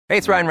Hey,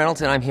 it's Ryan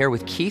Reynolds, and I'm here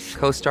with Keith,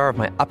 co-star of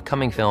my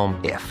upcoming film,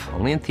 If,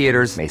 only in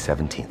theaters May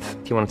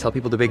 17th. Do you want to tell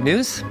people the big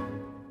news?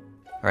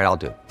 All right, I'll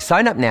do it.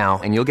 Sign up now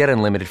and you'll get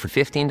unlimited for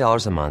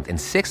 $15 a month and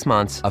 6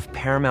 months of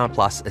Paramount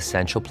Plus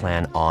Essential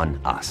Plan on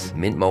us.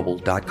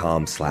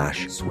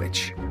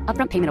 MintMobile.com/switch.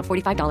 Upfront payment of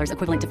 $45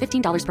 equivalent to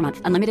 $15 per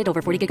month. Unlimited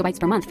over 40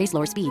 gigabytes per month. Face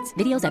lower speeds.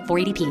 Videos at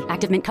 480p.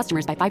 Active Mint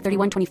customers by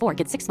 531.24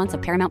 get 6 months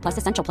of Paramount Plus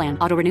Essential Plan.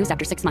 Auto renews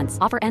after 6 months.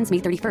 Offer ends May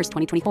 31st,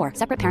 2024.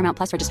 Separate Paramount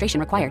Plus registration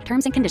required.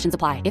 Terms and conditions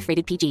apply if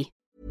rated PG.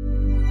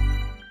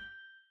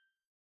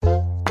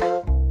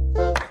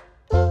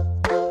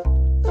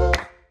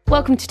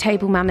 Welcome to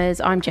Table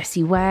Manners. I'm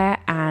Jessie Ware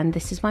and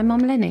this is my mum,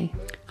 Lenny.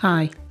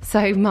 Hi.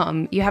 So,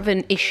 Mum, you have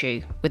an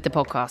issue with the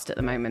podcast at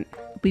the moment.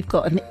 We've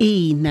got an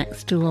E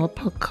next to our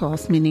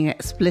podcast, meaning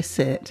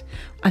explicit.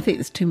 I think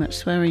there's too much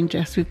swearing,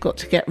 Jess. We've got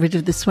to get rid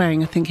of the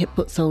swearing. I think it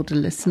puts older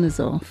listeners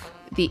off.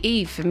 The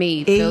E for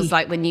me feels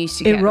like when you used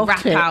to get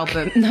Erotic. rap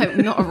albums. No,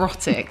 not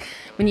erotic.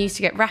 When you used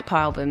to get rap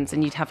albums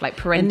and you'd have like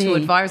parental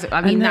advisory.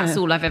 I mean, that's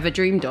all I've ever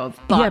dreamed of.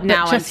 But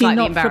now I'm Jessie, slightly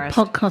not embarrassed.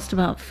 for a podcast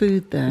about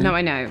food, though. No,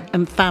 I know.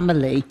 And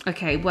family.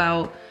 Okay,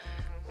 well,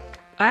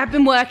 I have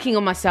been working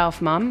on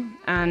myself, Mum.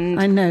 And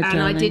I know, and I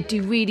darling. did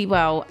do really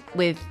well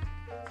with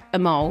a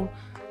mole.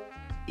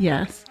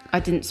 Yes. I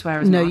didn't swear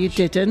as much. No, you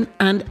didn't.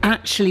 And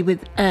actually,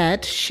 with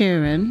Ed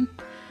Sheeran,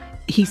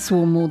 he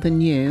swore more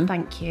than you.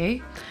 Thank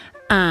you.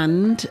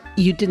 And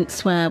you didn't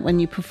swear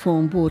when you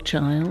performed War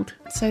Child.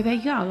 So there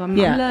you go. I'm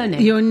learning.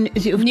 You're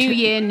New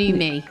year, new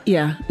me.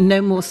 Yeah, no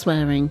more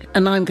swearing.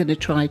 And I'm going to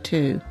try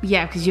too.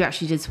 Yeah, because you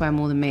actually did swear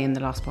more than me in the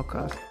last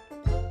podcast.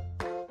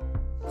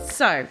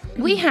 So,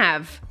 we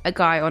have a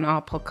guy on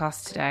our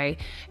podcast today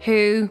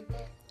who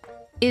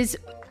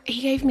he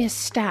gave me a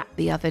stat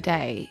the other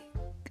day.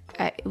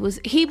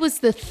 He was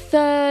the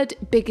third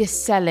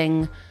biggest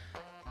selling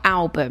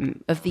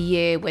album of the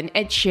year when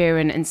Ed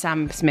Sheeran and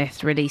Sam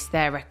Smith released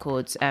their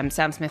records.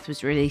 Sam Smith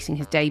was releasing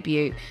his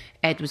debut,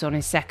 Ed was on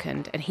his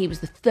second, and he was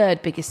the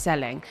third biggest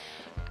selling.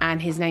 And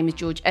his name is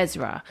George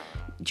Ezra.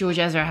 George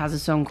Ezra has a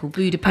song called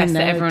Budapest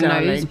that everyone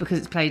knows because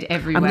it's played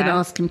everywhere. I'm going to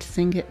ask him to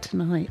sing it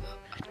tonight.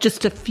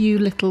 Just a few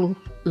little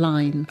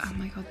lines. Oh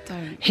my God,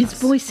 don't. His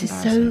voice is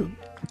so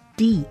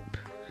deep.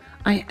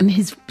 And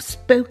his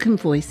spoken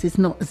voice is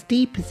not as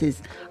deep as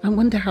his. I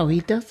wonder how he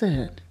does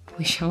it.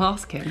 We shall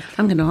ask him.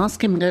 I'm going to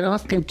ask him. I'm going to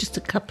ask him just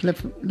a couple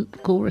of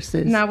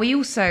choruses. Now, we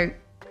also,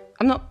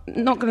 I'm not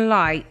going to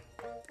lie,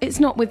 it's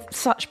not with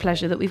such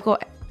pleasure that we've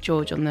got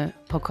George on the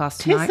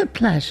podcast tonight. It's a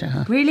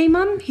pleasure. Really,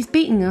 Mum? He's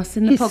beating us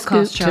in the podcast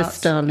scooped charts. us,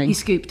 darling. He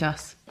scooped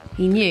us.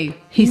 He knew.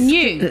 He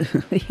knew.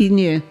 He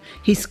knew.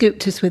 He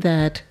scooped us with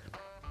Ed.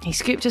 He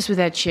scooped us with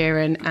Ed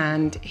Sheeran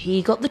and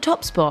he got the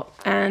top spot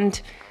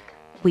and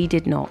we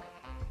did not.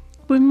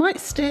 We might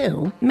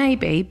still.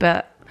 Maybe,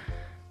 but...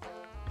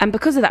 And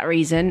because of that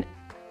reason,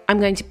 I'm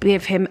going to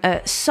give him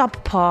a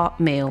subpar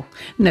meal.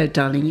 No,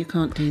 darling, you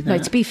can't do that. No,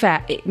 to be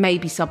fair, it may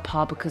be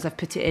subpar because I've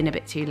put it in a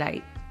bit too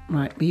late.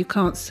 Right, but you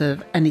can't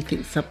serve anything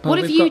subpar. What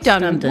have We've you got done?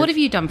 standards. What have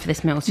you done for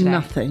this meal today?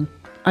 Nothing.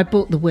 I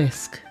bought the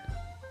whisk.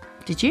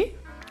 Did you?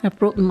 I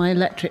brought my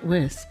electric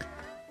whisk.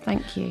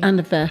 Thank you. And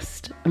a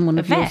vest. And one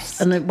of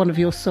vest? one of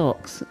your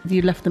socks.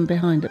 You left them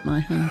behind at my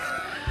house.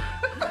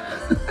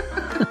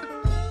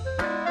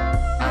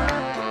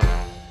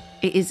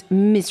 It is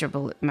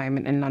miserable at the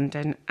moment in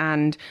London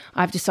and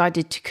I've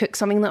decided to cook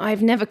something that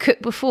I've never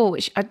cooked before,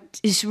 which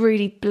is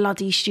really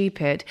bloody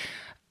stupid.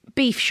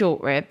 Beef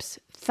short ribs.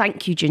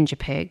 Thank you, Ginger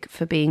Pig,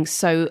 for being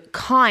so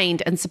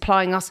kind and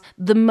supplying us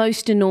the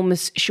most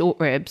enormous short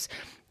ribs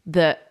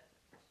that,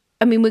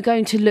 I mean, we're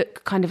going to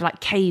look kind of like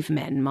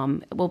cavemen,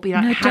 Mum. We'll be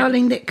like... No,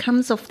 darling, it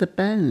comes off the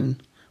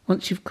bone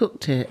once you've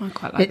cooked it. I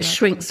quite like it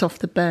shrinks off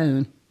the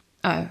bone.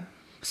 Oh.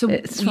 So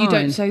It's you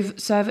don't fine.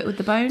 serve it with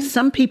the bone?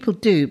 Some people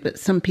do, but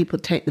some people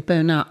take the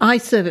bone out. I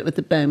serve it with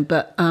the bone,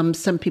 but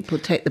some people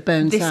take the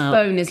bones This out.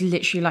 bone is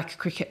literally like a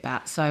cricket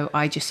bat, so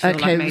I just feel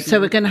like maybe...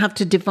 so we're going to have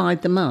to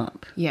divide them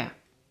up. Yeah.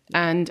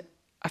 And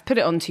I've put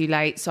it on too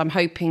late, so I'm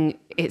hoping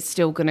it's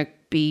still going to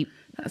be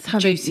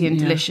juicy and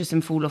delicious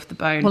and fall off the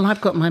bone. Well,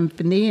 I've got my new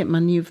veneers. I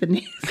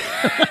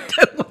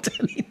don't want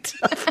any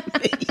tough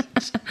meat.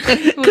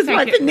 Because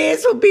my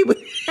veneers will be with...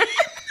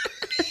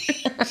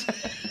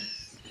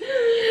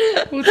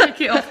 We'll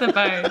take it off the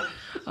bone.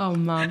 Oh,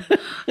 Mum.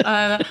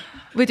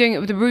 We're doing it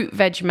with the root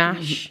veg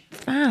mash.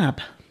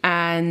 Fab.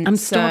 And I'm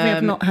starving.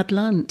 I've not had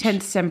lunch.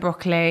 10%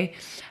 broccoli.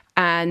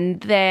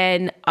 And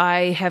then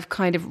I have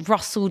kind of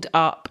rustled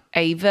up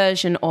a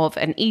version of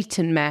an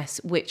Eton mess,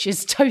 which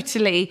is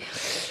totally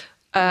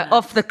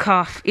off the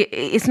cuff.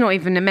 It's not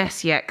even a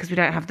mess yet because we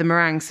don't have the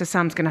meringue. So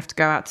Sam's going to have to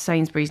go out to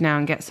Sainsbury's now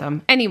and get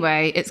some.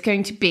 Anyway, it's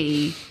going to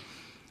be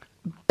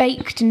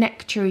baked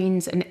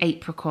nectarines and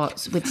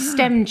apricots with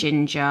stem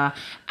ginger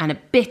and a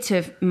bit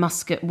of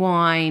muscat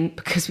wine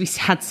because we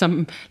had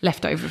some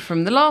left over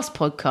from the last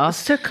podcast.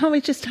 So can't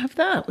we just have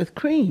that with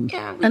cream?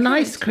 Yeah, we and could.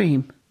 ice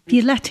cream.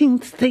 You're letting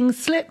things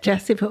slip,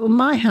 Jess. If it were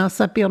my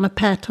house, I'd be on a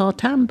pear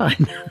tartan by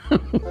now.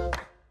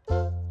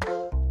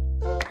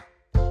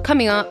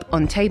 Coming up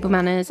on Table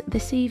Manners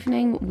this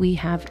evening, we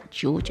have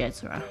George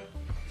Ezra.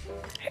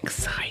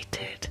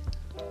 Excited.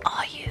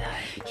 Are you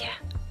though? Yeah.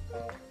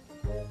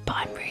 But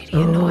I'm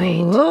really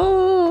annoyed.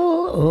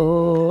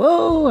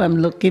 Oh, I'm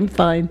looking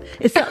fine.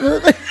 Is that the...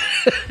 Where's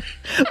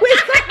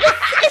that?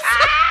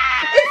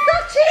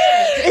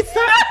 Is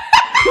that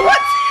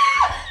it?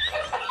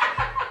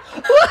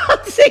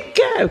 What's it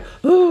go?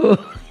 Oh.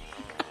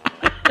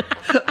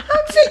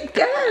 How's it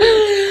go?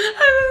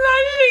 I'm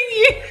imagining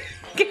you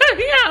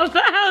going out of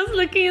the house,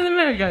 looking in the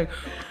mirror, going,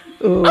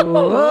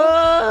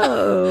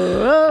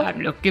 Oh. I'm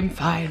looking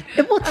fine.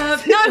 What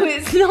is No,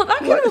 it's not. That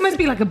could almost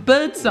be like a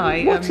bird's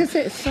eye. What is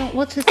it?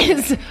 What is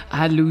it? It's,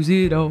 I lose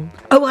it all.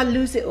 Oh, I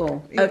lose it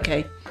all.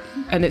 Okay.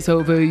 And it's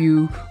over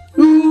you.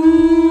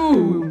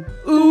 Ooh,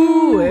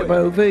 I'm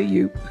over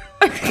you.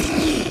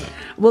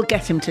 We'll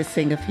get him to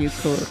sing a few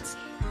chords.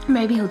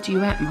 Maybe he'll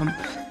duet, Mum.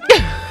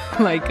 Oh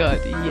my God,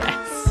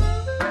 yes.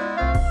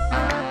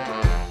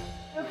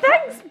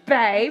 Thanks,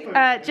 babe.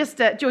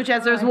 George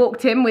Ezra has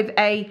walked in with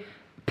a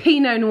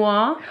Pinot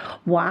Noir.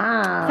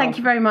 Wow. Thank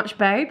you very much,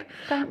 babe.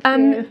 Thank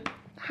you.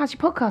 How's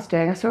your podcast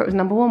doing? I saw it was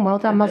number 1. Well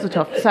done, Mazel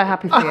Tov. So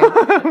happy for you.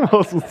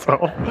 Mazel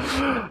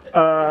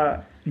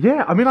tov.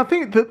 Yeah, I mean, I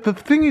think that the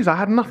thing is I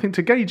had nothing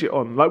to gauge it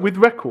on. Like with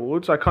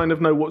records, I kind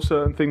of know what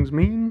certain things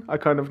mean. I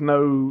kind of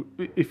know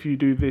if you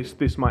do this,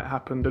 this might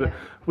happen. Yeah.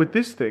 With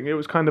this thing, it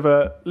was kind of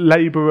a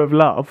labour of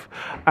love,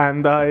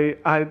 and I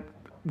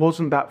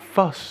wasn't that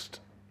fussed.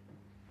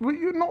 Well,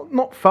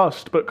 not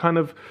fussed, but kind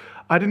of,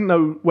 I didn't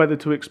know whether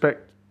to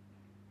expect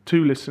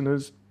 2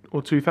 listeners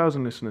or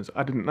 2,000 listeners.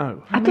 I didn't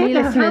know. How many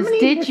listeners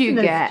did you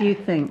get? Do you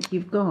think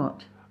you've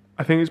got?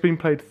 I think it's been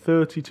played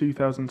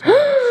 32,000 times.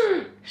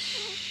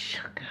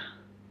 Sugar.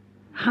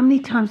 How many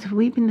times have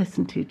we been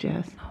listened to,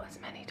 Jess? Not as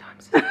many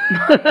times.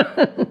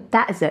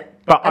 That is it.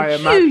 But A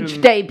huge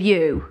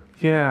debut.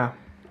 Yeah.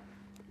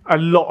 A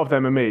lot of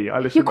them are me. I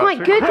listen You're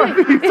quite good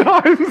with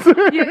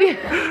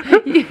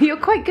You're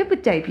quite good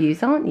with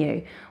debuts, aren't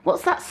you?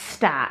 What's that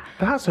stat?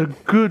 That's a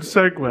good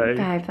segue.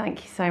 Babe,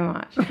 thank you so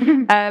much.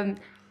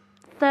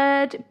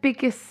 3rd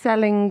biggest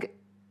selling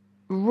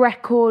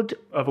record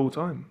Of all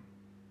time.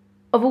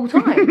 of all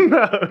time.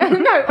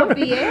 No, of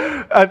the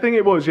year. I think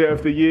it was,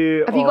 of the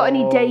year. Have you got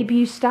any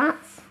debut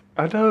stats?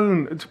 I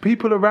don't.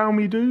 People around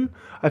me do.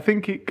 I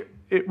think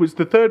it was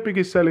the 3rd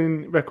biggest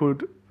selling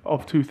record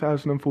of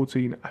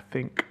 2014, I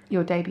think.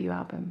 Your debut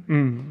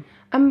album.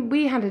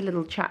 We had a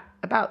little chat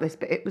about this,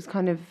 but it was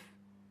kind of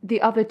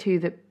the other 2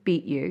 that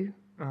beat you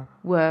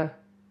were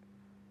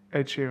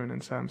Ed Sheeran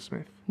and Sam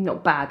Smith.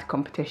 not bad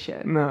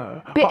competition.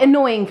 No. Bit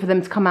annoying for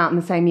them to come out in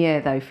the same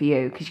year, though, for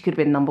you, because you could have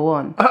been number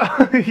 1.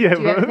 Yeah, Do you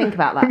ever think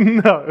about that?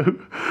 No.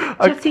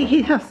 Jesse,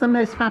 he has the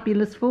most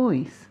fabulous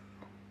voice.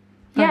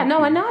 Yeah,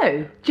 no, I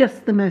know.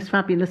 Just the most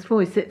fabulous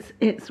voice.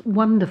 It's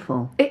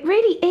wonderful. It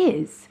really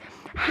is.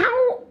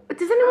 How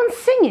does anyone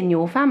sing in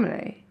your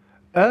family?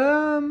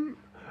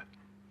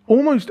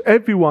 Almost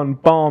everyone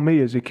bar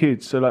me as a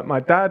kid. So like my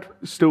dad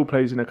still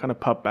plays in a kind of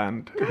pub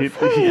band.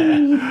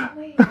 Yeah.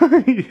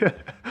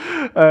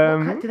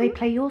 Do they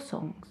play your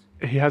songs?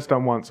 He has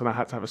done once and I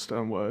had to have a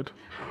stern word.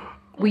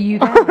 Were you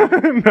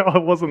there? No, I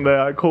wasn't there.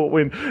 I caught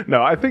wind.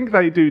 No, I think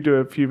they do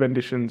a few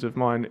renditions of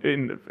mine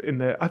in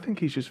there. I think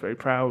he's just very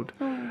proud.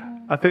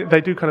 I think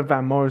they do kind of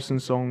Van Morrison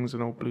songs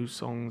and old blues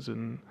songs,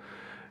 and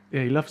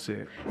yeah, he loves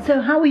it.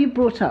 So how were you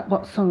brought up?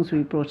 What songs were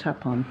you brought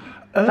up on?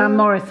 Van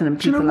Morrison and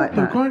people like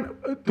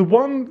that. The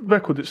one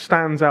record that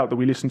stands out that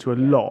we listened to a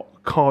lot,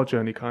 car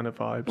journey kind of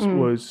vibes,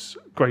 was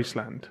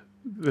Graceland,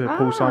 the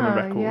Paul Simon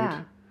record.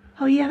 Yeah.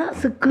 Oh yeah,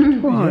 that's a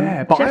good one.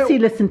 Yeah, but Jesse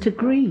listened to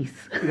Grease.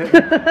 We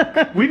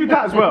did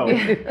that as well.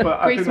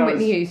 But Grease and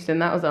Whitney Houston,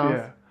 that was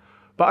ours. Yeah.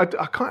 But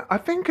I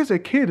think as a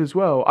kid as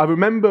well, I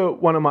remember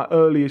one of my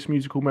earliest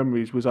musical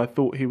memories was I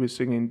thought he was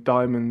singing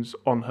Diamonds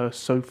on Her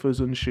Sofas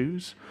and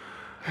Shoes.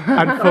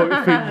 And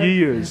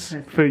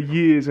for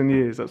years and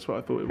years, that's what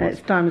I thought it was.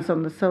 It's Diamonds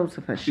on the Soles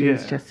of Her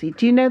Shoes, Yeah. Jesse.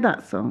 Do you know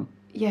that song?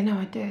 Yeah, no,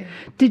 I do.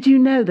 Did you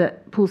know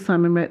that Paul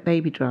Simon wrote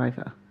Baby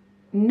Driver?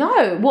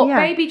 No, what, Yeah.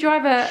 Baby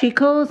Driver? She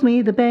calls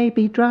me the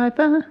Baby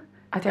Driver.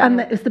 I don't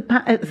know. And it's the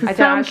I don't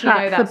actually know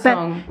soundtrack that for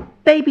song.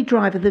 Baby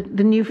Driver,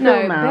 the new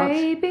film No, out.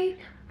 baby,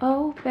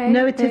 oh baby.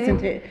 No, it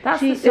isn't.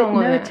 That's the song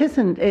on No, it. it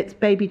isn't. It's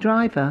Baby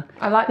Driver.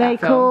 I like they that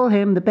film. call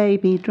him the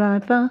Baby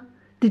Driver.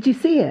 Did you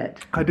see it?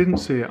 I didn't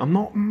see it. I'm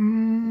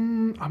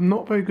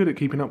not very good at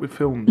keeping up with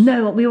films.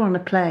 No, we were on a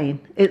plane.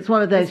 It's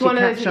one of those It's one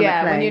you of catch those, on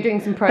yeah, a plane. when you're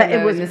doing some But promo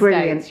it was in the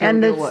brilliant, States,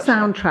 and the you'll watch it.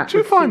 soundtrack. Do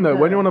you was find though,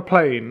 when superb. you're on a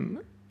plane,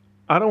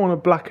 I don't want to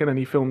blacken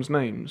any films'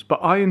 names, but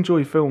I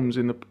enjoy films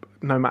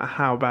no matter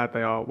how bad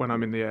they are when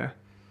I'm in the air.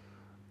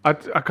 I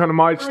kind of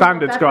my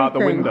standards go out the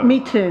Everything. window.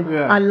 Me too.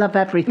 Yeah. I love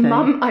everything.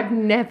 Mum, I've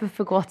never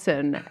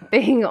forgotten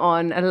being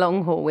on a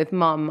long haul with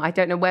Mum. I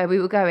don't know where we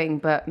were going,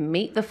 but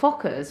Meet the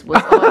Fockers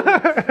was on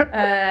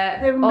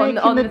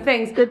the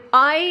things.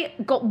 I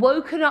got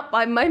woken up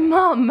by my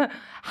mum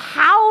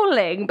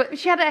howling, but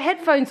she had her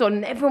headphones on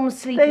and everyone was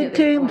sleeping. They're at this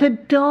doing point. the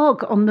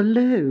dog on the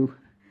loo.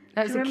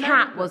 That was Do a you cat,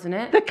 remember? wasn't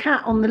it? The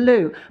cat on the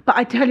loo. But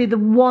I tell you, the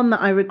one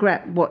that I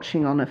regret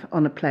watching on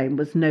a plane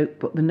was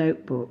Notebook, the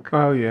Notebook.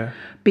 Oh yeah.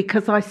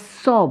 Because I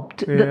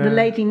sobbed that the Yeah.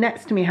 lady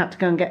next to me had to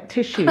go and get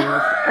tissues.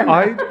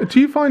 Do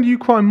you find you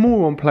cry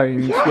more on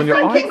planes when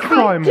you're? I think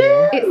cry I more.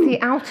 do. It's the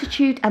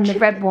altitude and the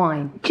red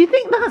wine. Do you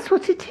think that's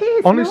what it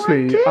is?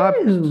 Honestly, no, I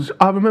do.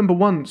 I remember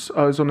once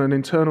I was on an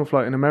internal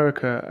flight in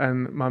America,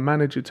 and my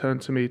manager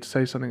turned to me to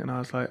say something, and I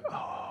was like,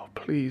 "Oh,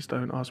 please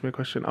don't ask me a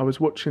question." I was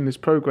watching this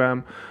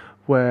program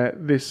where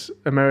this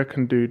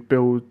American dude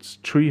builds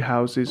tree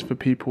houses for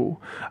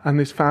people, and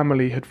this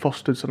family had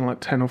fostered something like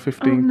 10 or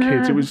 15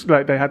 kids. It was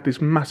like they had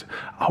this massive.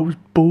 I was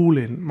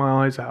bawling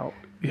my eyes out.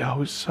 Yeah, I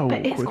was so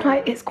But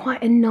awkward. it's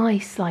quite a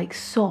nice like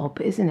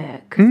sob, isn't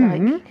it? Because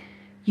like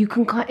you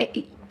can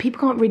people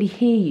can't really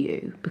hear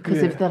you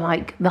because of the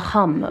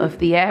hum of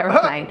the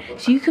aeroplane.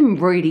 So you can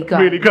really go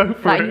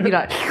for like, it. You'd be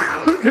like,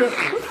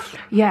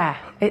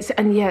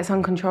 it's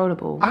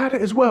uncontrollable. I had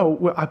it as well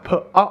where I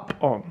put up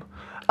on.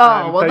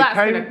 Oh, And well, they that's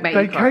came, going to make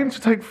They you cry. came to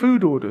take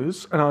food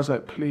orders, and I was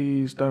like,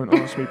 please don't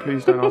ask me,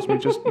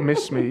 just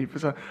miss me.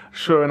 Because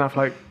sure enough,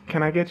 like,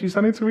 can I get you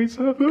something to eat,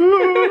 sir?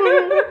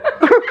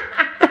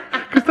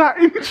 Because that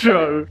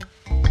intro.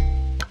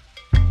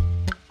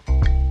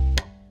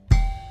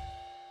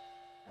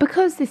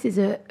 Because this is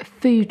a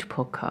food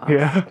podcast,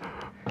 Yeah.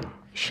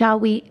 shall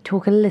we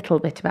talk a little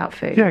bit about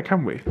food? Yeah,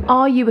 can we?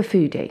 Are you a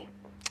foodie?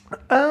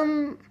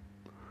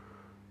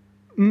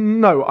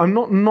 No, I'm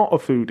not a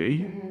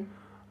foodie.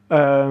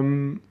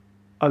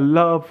 I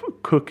love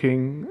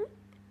cooking,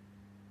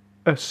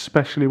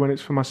 especially when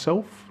it's for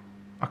myself.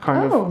 I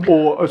kind of,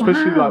 or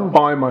especially like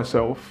by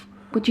myself.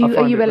 Would you? I Are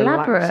find you it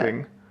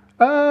elaborate?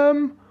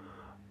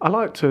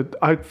 relaxing.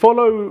 I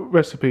follow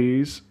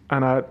recipes,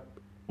 and I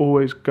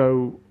always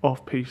go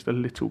off piste a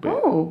little bit.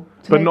 Oh,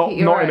 to but make not it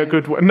your not in a own.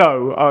 good way.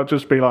 No, I'll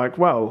just be like,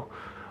 well,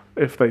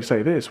 if they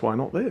say this, why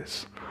not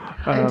this?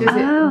 And does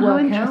it Oh, how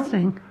work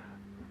interesting.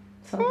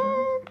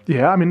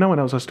 Yeah, I mean, no one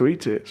else has to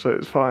eat it, so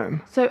it's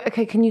fine. So,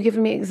 okay, can you give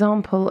me an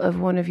example of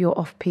one of your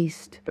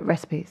off-piste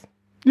recipes?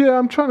 Yeah,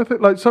 I'm trying to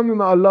think. Like something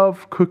that I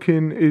love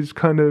cooking is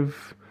kind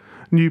of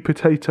new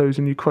potatoes,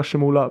 and you crush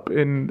them all up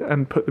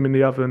and put them in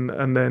the oven,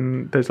 and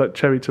then there's like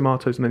cherry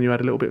tomatoes, and then you add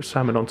a little bit of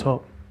salmon on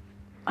top.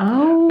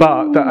 Oh,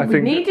 But that I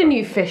think Need a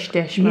new fish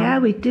dish, man. yeah,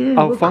 we do.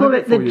 I'll we'll find call it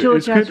it the for you.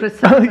 George It's Ezra good.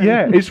 salmon.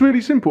 Yeah, it's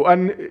really simple,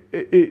 and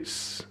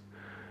it's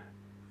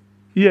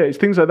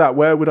things like that.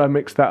 Where would I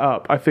mix that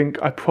up? I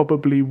think I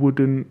probably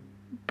wouldn't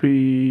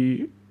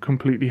be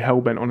completely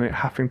hell-bent on it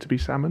having to be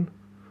salmon.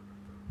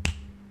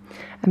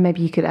 And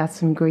maybe you could add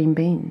some green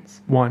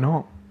beans Why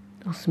not?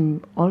 or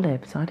some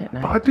olives. I don't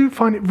know. But I do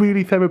find it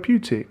really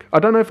therapeutic. I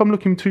don't know if I'm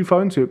looking too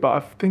far into it, but I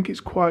think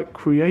it's quite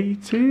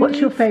creative. What's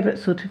your favourite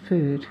sort of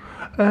food?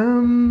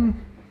 I'm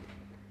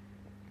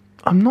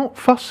not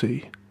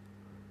fussy.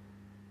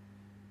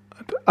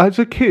 As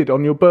a kid,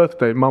 on your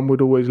birthday, Mum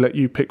would always let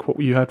you pick what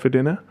you had for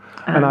dinner.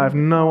 And I have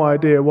no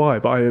idea why,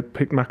 but I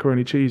picked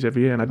macaroni cheese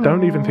every year. And I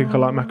don't even think I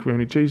like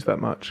macaroni cheese that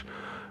much.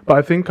 But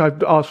I think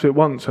I've asked for it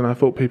once, and I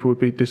thought people would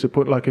be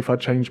disappointed, like if I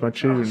changed my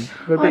tune.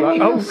 They'd be like,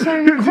 You're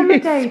so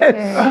accommodating.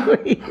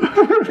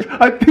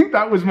 I think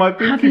that was my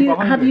thinking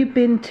behind Have it. you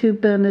been to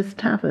Berners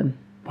Tavern?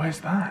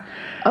 Where's that?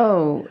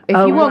 Oh, if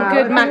you want wow.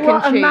 good If mac you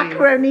want and a cheese.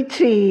 macaroni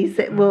cheese,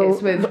 it will.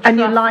 It's with and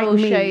you truffle like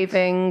meat.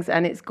 shavings,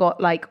 and it's got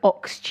like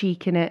ox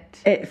cheek in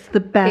it. It's the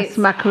best It's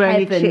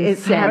macaroni heaven cheese.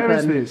 It's sent. Where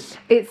is heaven. this?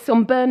 It's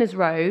on Berners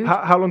Road,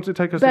 How long does it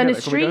take us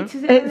Berners to get there?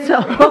 Street. Can we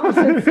go? Is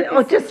it? It's Oxford,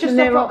 or just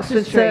near off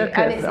Oxford Street, Circus.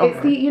 and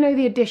it's the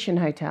the Edition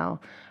Hotel.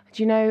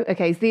 Do you know?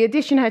 Okay, so the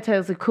Edition Hotel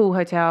is a cool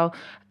hotel,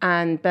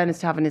 and Berners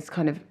Tavern is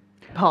kind of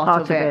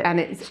part of it, and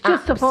it's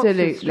just off Oxford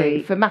absolutely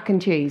Street. for mac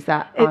and cheese.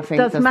 That I It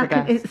think does does the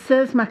best. it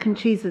serves mac and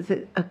cheese as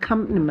an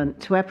accompaniment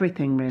to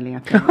everything, really. I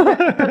think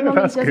But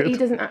Mum, good. he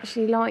doesn't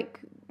actually like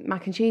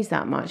mac and cheese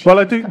that much. Well,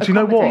 I do. Do you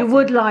know what? you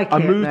would like I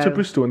it. moved to though.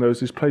 Bristol, and there was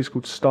this place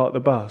called Start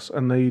the Bus,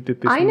 and they did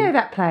this. I know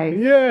that place.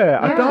 Yeah,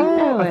 I Yeah, don't. I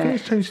know I think it.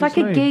 it's changed It's like its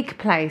a name. gig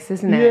place,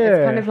 isn't it? Yeah.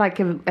 It's kind of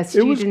like a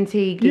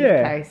studenty gig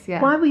yeah. place.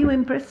 Yeah. Why were you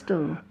in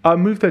Bristol? I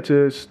moved there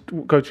to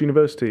go to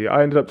university.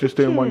 I ended up just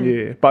doing 1 you?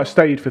 year, but I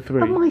stayed for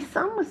 3. Oh, my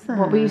son was there.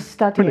 What were you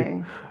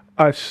studying?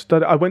 I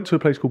went to a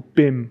place called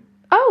BIM.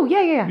 Oh,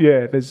 yeah.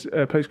 Yeah, there's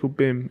a place called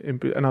BIM,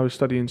 and I was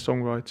studying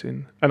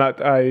songwriting. And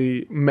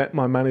I met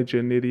my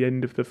manager near the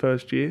end of the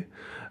first year,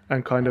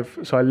 and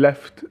so I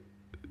left.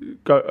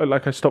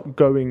 I stopped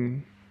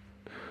going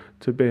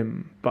to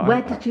BIM, but Where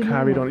I did you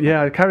carried live? on.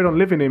 Yeah, I carried on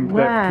living in there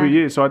Where? for 3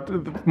 years. So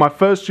my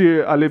first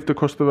year, I lived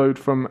across the road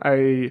from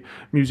a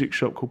music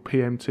shop called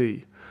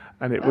PMT.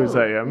 And it was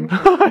I know,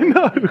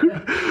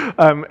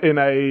 in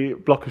a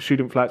block of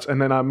student flats.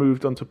 And then I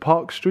moved on to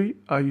Park Street.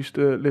 I used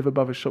to live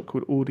above a shop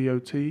called Audio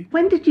T.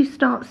 When did you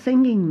start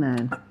singing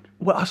then?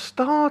 Well, I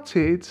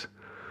started.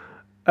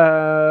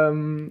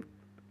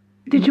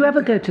 Did you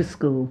ever go to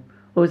school?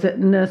 Or was it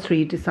nursery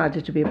you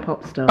decided to be a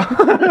pop star?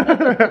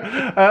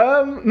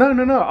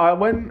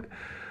 No.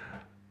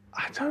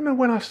 I don't know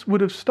when I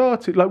would have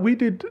started. Like we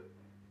did.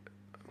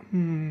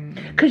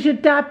 Because your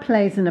dad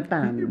plays in a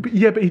band. But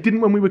he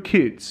didn't when we were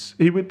kids.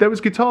 There was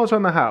guitars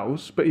around the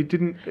house, but he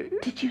didn't.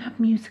 Did you have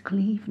musical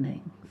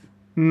evenings?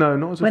 No,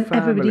 not as a When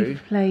family. everybody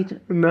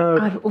played? No.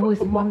 I've always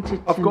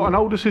wanted to. I've got an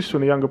older sister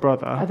and a younger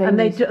brother. And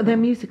they're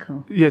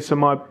musical. Yeah, so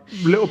my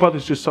little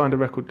brother's just signed a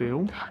record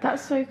deal.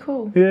 That's so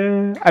cool.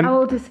 Yeah. And How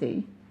old is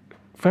he?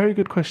 very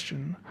good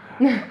question.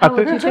 How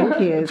old do you think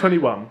he is?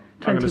 21, I'm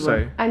going to 21.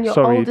 say. And your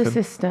Sorry, older Ethan.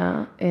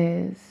 sister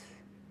is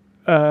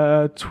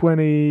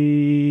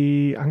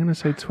 20, I'm going to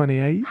say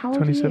 28, How old are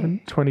 27, you?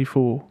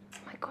 24. oh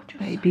my god, you're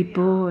Baby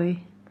boy.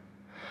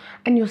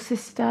 And your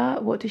sister,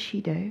 what does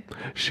she do?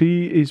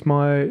 She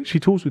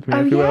tours with me Oh,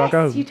 everywhere I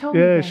go. yes, you told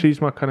me Yeah, this.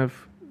 she's my kind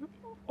of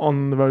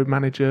on the road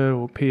manager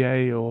or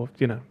PA or,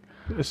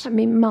 I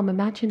mean, Mum,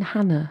 imagine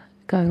Hannah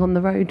going on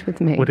the road with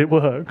me. would it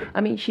work?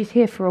 I mean, she's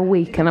here for a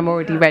week and I'm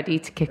already ready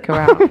to kick her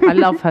out. I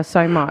love her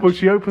so much. Well,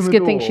 she opened it's the a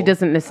good thing door she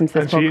doesn't listen to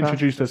this And she podcast.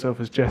 introduced herself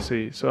as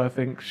Jessie, so I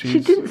think she's... She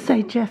didn't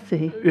say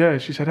Jessie. Yeah,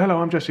 she said,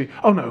 hello, I'm Jessie.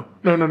 Oh, no,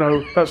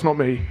 that's not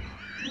me.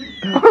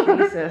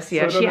 Jesus,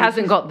 yeah, she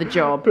hasn't got the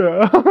job.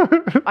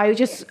 I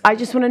just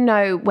want to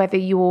know whether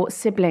your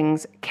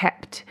siblings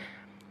kept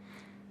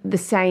the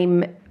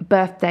same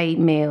birthday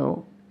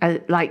meal,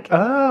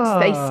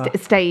 they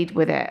stayed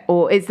with it,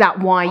 or is that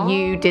why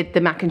you did the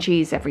mac and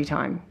cheese every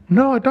time?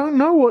 No, I don't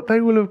know what they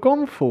will have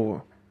gone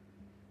for.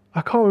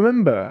 I can't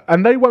remember.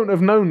 And they won't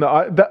have known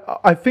that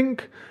I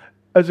think...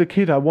 As a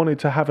kid, I wanted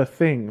to have a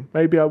thing.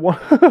 Maybe I was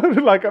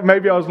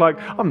like,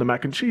 I'm the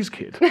mac and cheese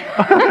kid.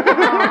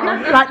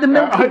 Like the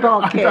Milky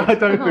Bar kid. I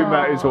don't think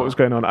that is what was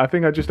going on. I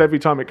think every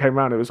time it came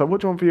round, it was like, what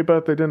do you want for your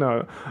birthday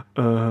dinner?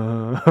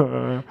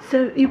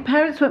 So your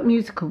parents weren't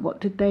musical. What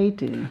did they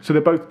do? So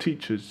they're both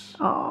teachers.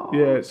 Oh,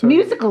 Yeah. So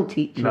musical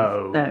teachers.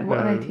 No. What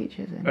are No. they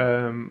teachers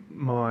in?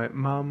 My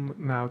mum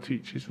now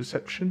teaches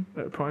reception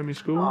at a primary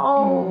school.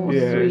 Oh,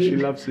 yeah, sweet. she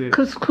loves it.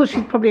 Because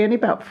she's probably only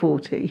about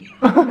 40.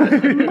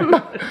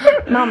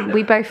 Mum,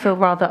 we both feel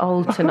rather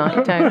old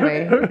tonight, don't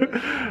we?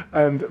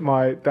 And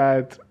my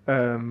dad,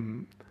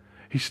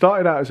 he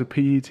started out as a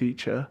PE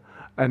teacher,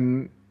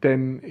 and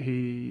then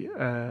he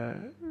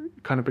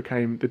kind of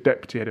became the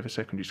deputy head of a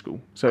secondary school.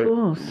 So, Of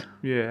course.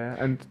 yeah,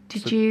 and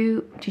Did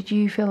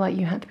you feel like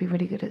you had to be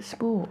really good at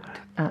sport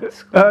at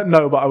school?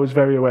 no, but I was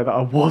very aware that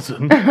I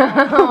wasn't.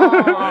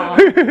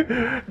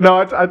 No,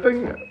 I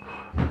think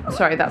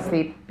Sorry, that's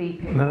the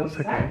beeping. no, that's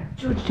okay.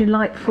 George, do you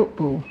like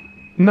football?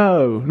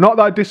 No, not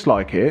that I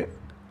dislike it.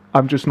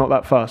 I'm just not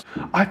that fast.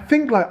 I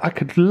think I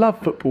could love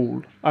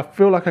football. I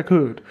feel like I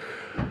could.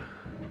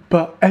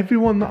 But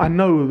everyone that I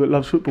know that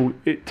loves football,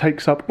 it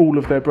takes up all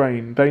of their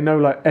brain. They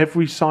know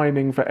every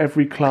signing for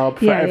every club,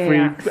 for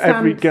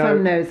every go.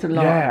 Sam knows a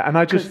lot. Yeah, and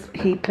I just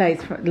 'cause he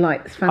plays for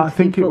fantasy I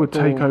think it would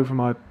take football. over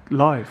my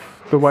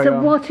life the way.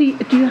 So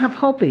do you have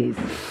hobbies?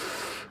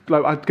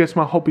 I guess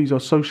my hobbies are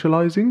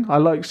socialising. I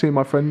like seeing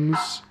my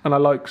friends, and I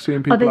like seeing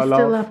people Are they I love.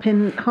 still up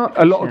in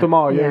Hertfordshire? A lot of them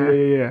are,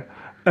 yeah.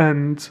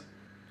 And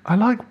I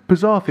like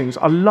bizarre things.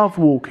 I love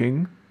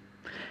walking.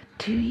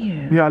 Do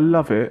you? Yeah, I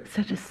love it.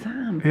 So does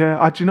Sam.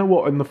 Yeah, do you know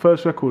what? In the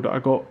first record, I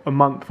got a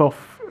month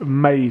off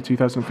May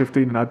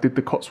 2015, and I did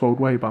the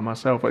Cotswold Way by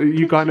myself.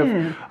 you?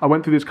 I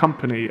went through this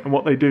company, and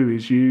what they do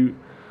is you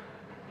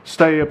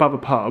stay above a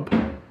pub,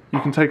 you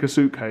can take a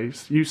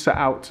suitcase, you set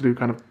out to do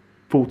kind of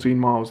 14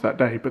 miles that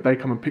day, but they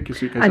come and pick your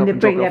suitcase And up they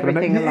and drop bring it off.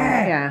 everything along.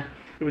 Yeah. Yeah.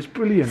 It was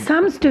brilliant.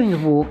 Sam's doing a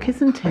walk,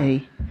 isn't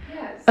he?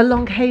 Yes.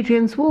 Along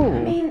Hadrian's Wall.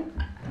 I mean,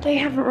 they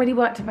haven't really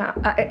worked about.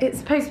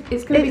 It's going to be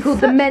It's called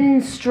the such-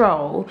 Men's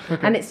Stroll,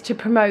 and it's to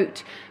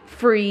promote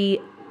free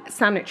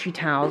sanitary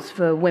towels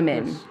for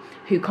women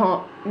who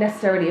can't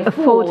necessarily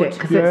afford it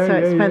because it's so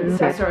expensive.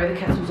 So sorry, the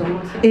kettle's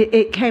on.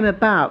 It came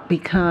about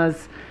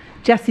because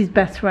Jessie's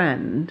best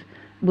friend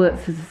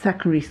works as a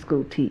secondary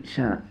school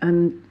teacher,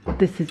 and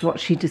this is what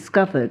she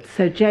discovered.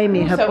 So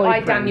Jamie, her So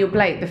boyfriend... Daniel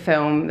Blake, the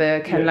film,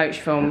 the Ken Loach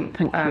film,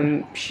 Thank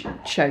you.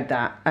 showed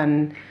that.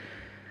 And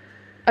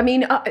I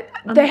mean,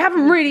 they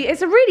haven't really,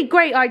 it's a really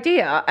great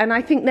idea, and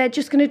I think they're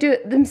just going to do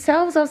it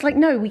themselves. I was like,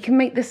 no, we can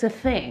make this a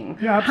thing.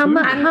 Yeah,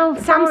 absolutely. And How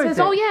Sam far is says,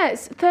 it? oh yeah,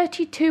 it's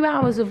 32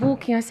 hours of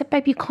walking. I said,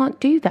 babe, you can't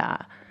do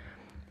that.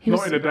 He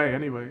Not in a day,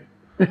 anyway.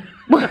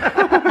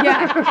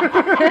 yeah.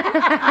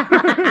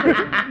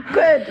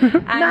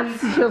 Good.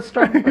 Maths is your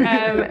strong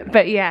point.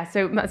 But yeah,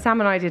 so Sam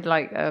and I did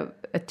a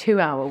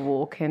 2-hour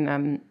walk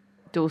in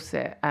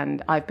Dorset,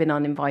 and I've been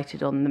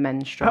uninvited on the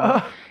men's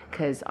stroll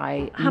because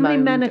I How many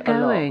men are moaned a lot.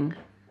 going?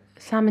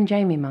 Sam and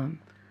Jamie, Mum.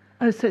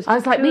 Oh, so it's I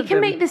was just like, two we of can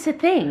them. make this a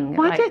thing.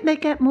 Why Like, don't they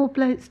get more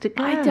blokes to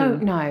go? I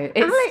don't know. It's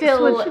Alex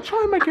still. would-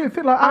 Try and make it a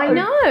thing like I that.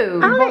 know.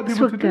 Invite Alex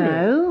people would to do it.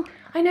 go.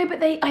 I know,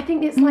 but I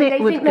think it's like Nick they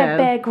would think they're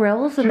go. Bear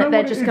Grylls and Do you that know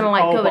they're what just it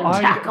going to is? go but and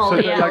tackle so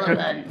the they're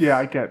elements. yeah,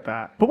 I get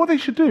that. But what they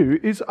should do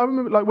is, I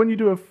remember, when you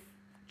do a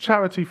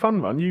charity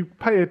fun run, you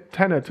pay a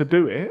tenner to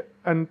do it,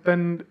 and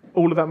then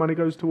all of that money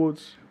goes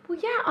towards. Well,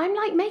 yeah, I'm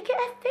like, make it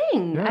a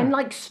thing Yeah.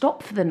 and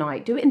stop for the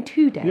night. Do it in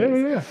 2 days.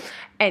 Yeah.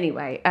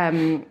 Anyway,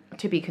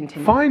 to be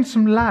continued. Find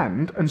some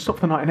land and stop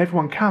the night, and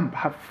everyone camp,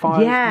 have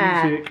fires,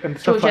 Yeah. music, and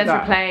stuff George like Ezra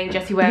that. playing,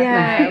 Jessie Ware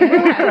Yeah. playing.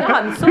 Yeah,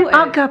 done, sorted.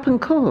 I'll go up and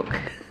cook.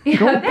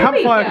 Go on, There we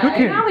campfire go.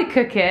 cooking. Now we're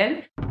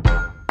cooking.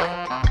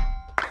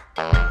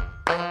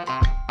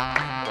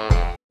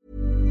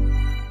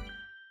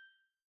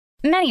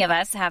 Many of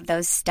us have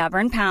those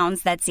stubborn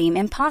pounds that seem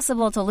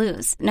impossible to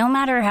lose, no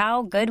matter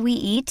how good we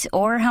eat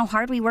or how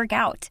hard we work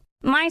out.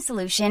 My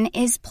solution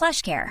is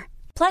PlushCare.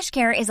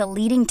 PlushCare is a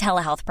leading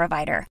telehealth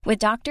provider with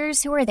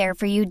doctors who are there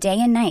for you day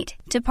and night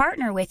to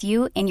partner with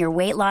you in your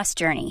weight loss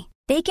journey.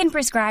 They can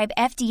prescribe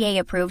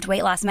FDA-approved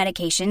weight loss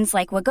medications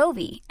like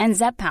Wegovy and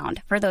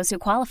Zepbound for those who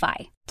qualify.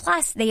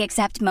 Plus, they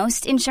accept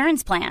most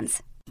insurance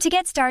plans. To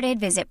get started,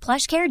 visit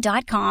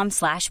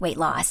plushcare.com/weight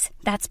loss.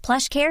 That's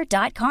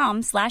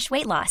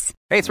plushcare.com/weight loss.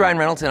 Hey, it's Ryan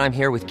Reynolds, and I'm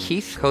here with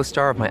Keith,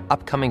 co-star of my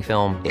upcoming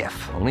film,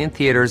 If, only in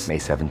theaters May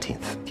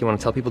 17th. Do you want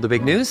to tell people the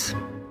big news?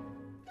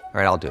 All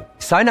right, I'll do it.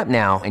 Sign up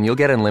now and you'll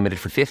get unlimited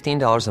for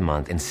 $15 a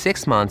month and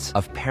 6 months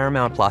of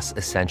Paramount Plus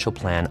Essential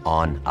Plan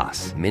on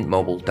us.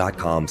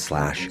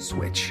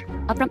 MintMobile.com/switch.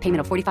 Upfront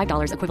payment of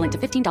 $45 equivalent to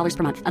 $15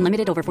 per month.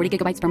 Unlimited over 40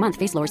 gigabytes per month.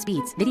 Face lower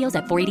speeds. Videos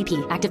at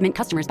 480p. Active Mint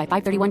customers by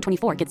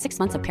 531.24 get 6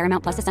 months of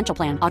Paramount Plus Essential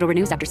Plan. Auto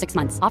renews after 6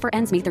 months. Offer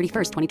ends May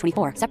 31st,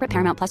 2024. Separate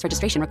Paramount Plus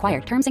registration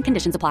required. Terms and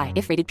conditions apply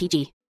if rated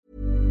PG.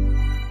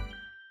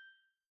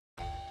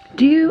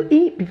 Do you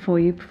eat before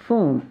you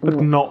perform? But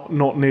not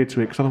near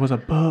to it, because otherwise I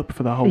burp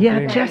for the whole Yeah,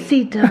 thing.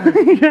 Jessie does.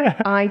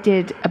 I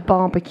did a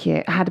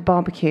barbecue. I had a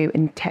barbecue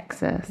in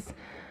Texas.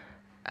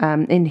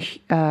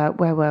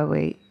 Where were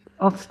we?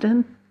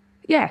 Austin?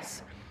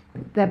 Yes,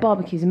 their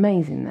barbecue's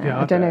amazing there.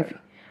 Yeah, I don't know bet. if.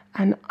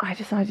 And I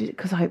decided,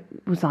 because I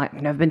was like,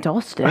 I've never been to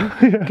Austin.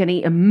 Can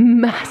eat a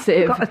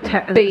massive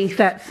Got a beef.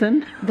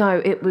 Stetson? No,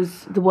 it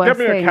was the worst Get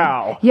me a thing.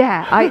 cow.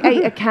 Yeah, I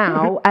ate a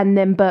cow and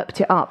then burped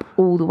it up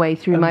all the way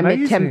through my Amazing.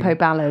 mid-tempo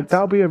ballads.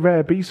 That'll be a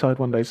rare B-side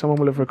one day. Someone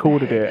will have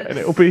recorded it, and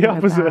it'll be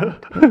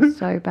opposite. Bad. It was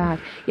so bad.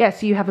 Yeah,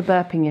 so you have a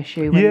burping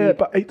issue. When Yeah, you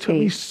but it took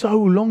me eat. so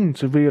long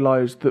to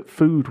realise that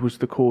food was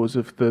the cause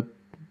of the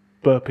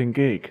burping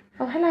gig.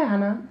 Oh, hello,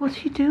 Hannah. What's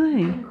he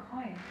doing?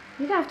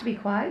 You don't have to be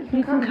quiet.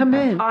 You can come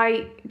in.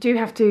 I do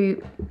have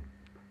to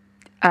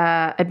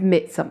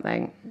admit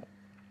something.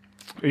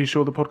 Are you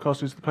sure the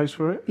podcast is the place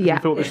for it? Have Yeah. you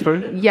thought this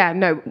through? Yeah,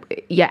 no,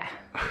 yeah.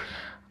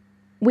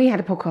 We had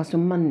a podcast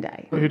on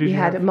Monday. Who did we you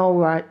had have?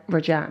 Amol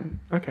Rajan,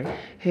 Okay.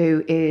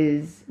 who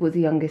was the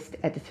youngest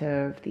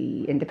editor of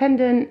The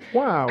Independent.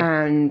 Wow.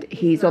 And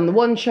he's on the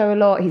One Show a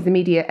lot. He's the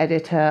media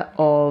editor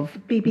of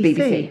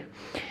BBC.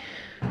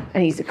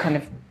 And he's a kind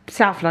of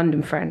South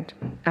London friend.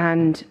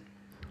 And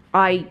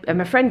I am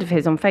a friend of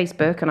his on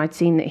Facebook, and I'd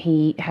seen that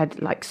he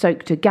had like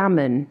soaked a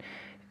gammon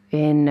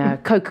in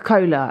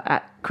Coca-Cola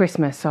at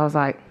Christmas. So I was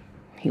like,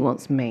 he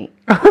wants meat.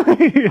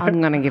 I'm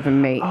going to give him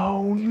meat.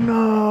 Oh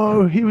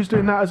no, he was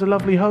doing that as a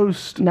lovely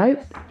host. No.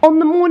 On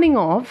the morning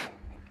of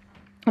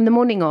the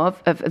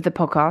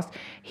podcast,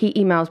 he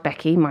emails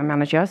Becky, my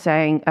manager,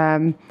 saying,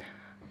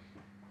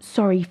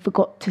 sorry,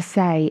 forgot to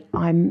say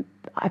I've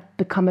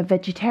become a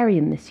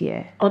vegetarian this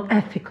year. On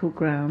ethical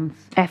grounds.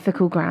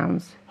 Ethical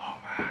grounds.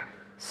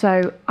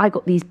 So I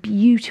got these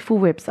beautiful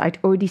ribs that I'd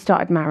already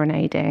started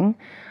marinating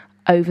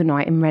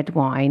overnight in red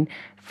wine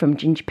from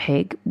Ginger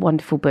Pig,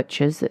 wonderful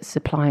butchers that's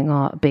supplying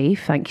our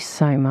beef. Thank you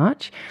so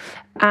much.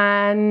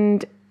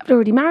 And I'd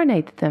already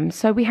marinated them.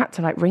 So we had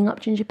to like ring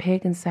up Ginger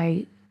Pig and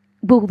say,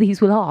 well,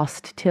 these will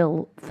last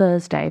till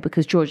Thursday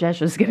because George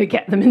Ezra's going to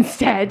get them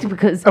instead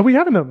because Are we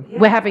having them?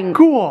 we're having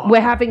Go on.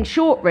 we're having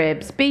short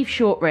ribs, beef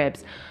short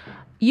ribs.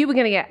 You were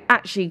going to get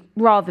actually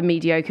rather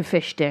mediocre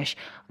fish dish,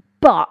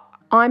 but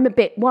I'm a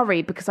bit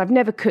worried because I've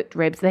never cooked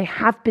ribs. They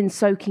have been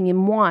soaking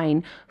in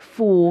wine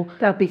for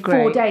That'd be 4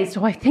 great. days,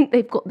 so I think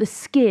they've got the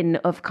skin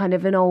of kind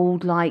of an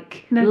old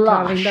like No,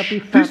 lush. darling, that'd be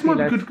fabulous. This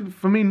might be good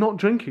for me not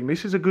drinking.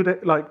 This is a good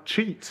like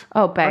cheat.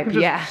 Oh, I babe, can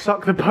just yeah.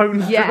 suck the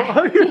bones Yeah.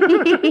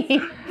 dry.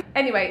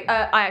 Anyway,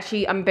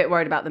 I'm a bit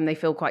worried about them. They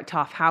feel quite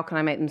tough. How can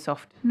I make them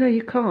soft? No,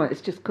 you can't.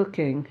 It's just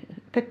cooking.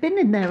 They've been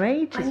in there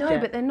ages. I know,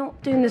 Jen. but they're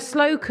not doing the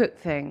slow cook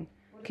thing.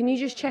 Can you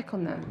just check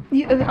on them?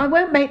 I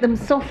won't make them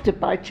softer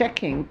by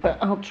checking, but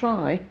I'll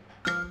try.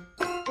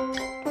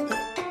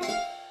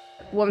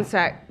 One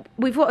sec.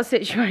 We've got a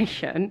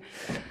situation.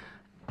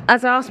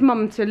 As I asked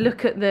Mum to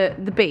look at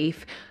the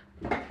beef,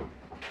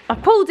 I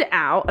pulled it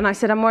out and I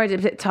said, I'm worried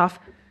it's a bit tough.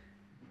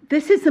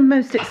 This is the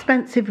most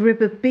expensive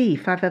rib of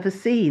beef I've ever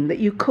seen that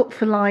you cook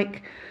for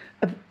like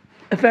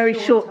a very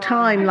short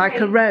time, like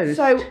a roast.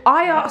 So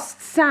I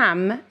asked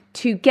Sam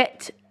to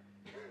get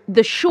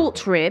the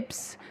short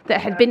ribs that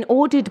had been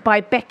ordered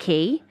by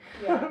Becky.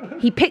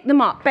 He picked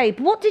them up. Babe,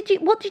 what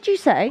did you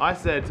say? I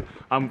said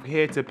I'm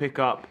here to pick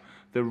up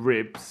the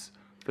ribs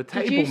for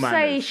table Did you say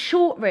manners.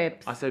 short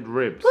ribs? I said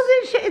ribs.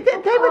 Was it? They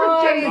would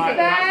have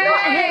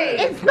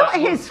babe. It's not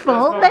his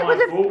fault. not They my would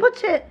have fault.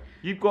 put it.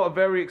 You've got a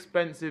very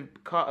expensive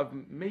cut of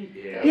meat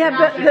here. Yeah,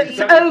 but it's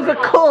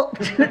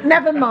overcooked.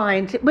 Never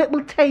mind. It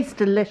will taste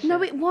delicious.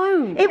 No, it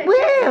won't. It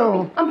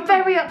will. I'm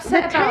very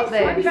upset about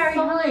taste will be this.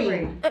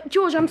 fine.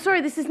 George, I'm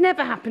sorry, this has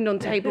never happened on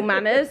Table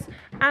Manners,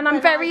 and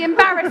I'm very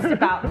embarrassed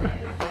about it.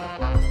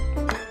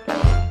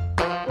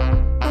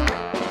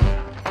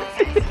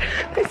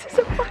 This is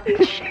a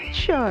fucking shit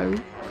show.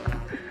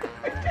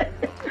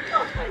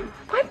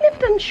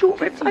 done short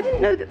ribs. I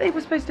didn't know that they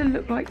were supposed to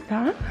look like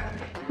that.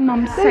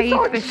 Mum,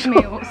 save this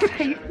meal.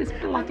 Save this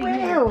bloody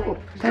meal.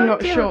 They're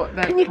not short,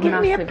 they're Can you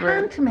give me a massive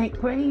pan ribs. to make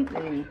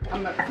gravy?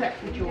 I'm upset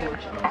for George.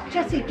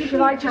 Jessie, give Shall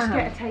me I a just pan.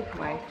 get a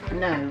takeaway?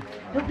 No.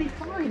 It'll be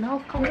fine. I'll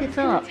cook it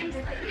up.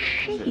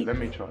 Let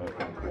me try it.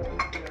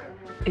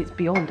 It's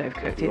beyond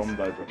overcooked. It's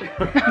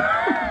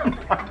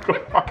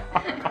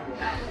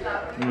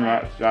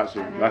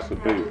That's a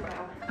beef.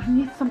 I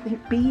need something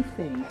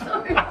beefy.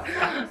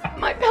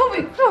 my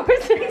pelvic floor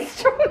isn't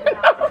strong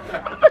enough for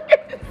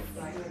this.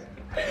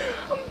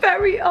 I'm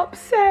very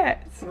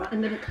upset. Right,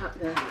 I'm going to cut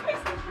this.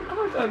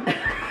 Hold on.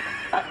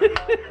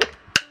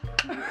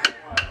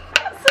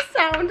 That's the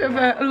sound of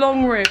a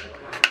long rib.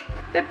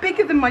 They're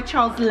bigger than my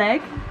child's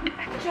leg.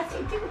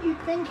 Jessie, didn't you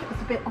think it was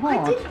a bit odd?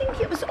 I did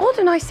think it was odd,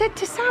 and I said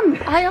to Sam,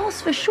 I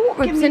asked for short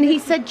ribs, and he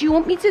said, do you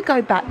want me to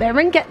go back there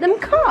and get them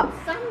cut?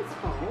 Sam's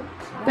fault.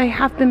 They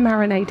have been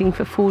marinating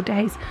for 4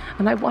 days,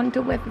 and I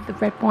wonder whether the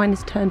red wine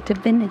has turned to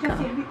vinegar.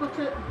 Jessie, have you got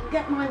to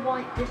get my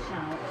white dish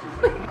out?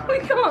 We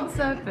can't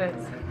serve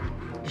this.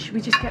 Should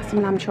we just get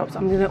some lamb chops?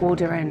 I'm going to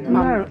order in.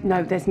 Mum,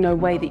 no, there's no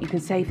way that you can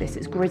save this.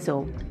 It's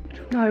grizzle.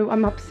 No,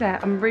 I'm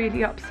upset. I'm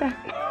really upset.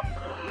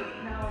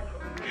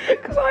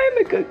 Because I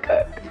am a good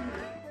cook.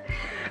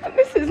 And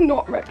this is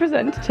not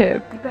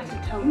representative. You better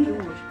tell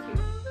George.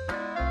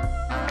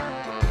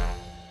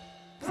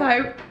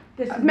 So,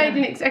 I've made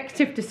an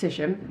executive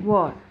decision.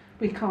 What?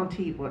 We can't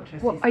eat what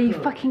Jessie's What? Are you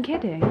cooked. fucking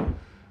kidding?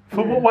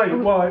 For what? Wait,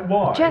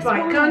 why? Jess,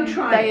 Right, go and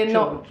try they it, are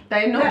not. George.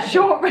 They are not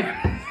short ribs.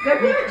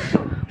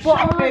 What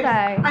are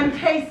they? And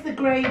taste the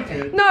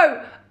gravy.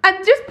 No,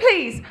 and just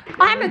please,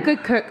 I'm a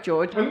good cook,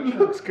 George. It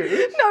looks good.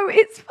 No,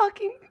 it's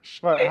fucking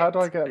shit. Right, how do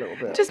I get a little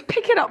bit? Just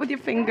pick it up with your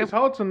finger. It's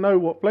hard to know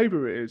what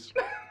flavour it is.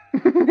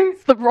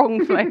 It's the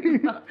wrong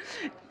flavour.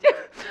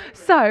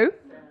 So,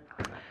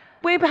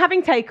 we're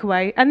having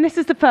takeaway, and this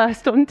is the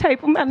first on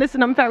Table Manners,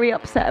 and I'm very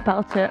upset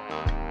about it.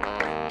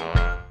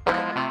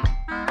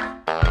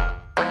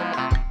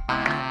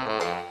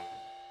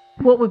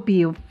 What would be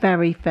your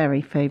very,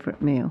 very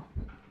favourite meal?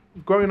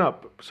 Growing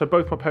up, so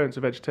both my parents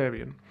are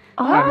vegetarian.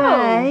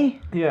 Are they?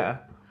 Yeah.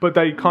 But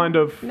they kind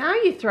of... Now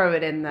you throw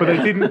it in there. But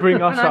they didn't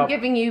bring us and I'm up...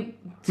 giving you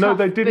No, tough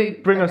they didn't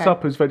boot. bring us Okay.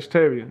 up as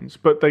vegetarians,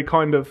 but they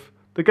kind of...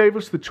 They gave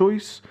us the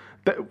choice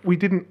that we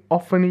didn't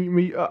often eat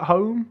meat at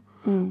home,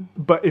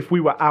 but if we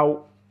were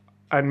out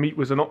and meat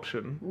was an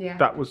option, Yeah.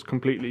 that was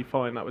completely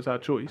fine. That was our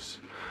choice.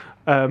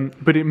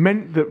 But it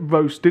meant that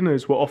roast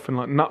dinners were often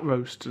like nut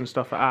roasts and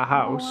stuff at our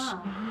house.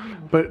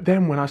 But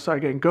then when I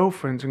started getting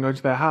girlfriends and going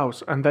to their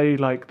house and they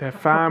like their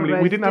family, we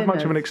roast didn't have much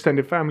of an dinners.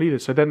 extended family either.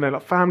 So then their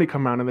like family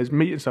come around and there's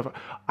meat and stuff.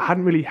 I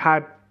hadn't really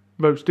had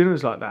roast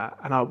dinners like that,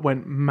 and I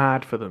went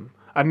mad for them.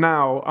 And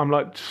now I'm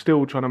like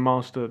still trying to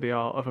master the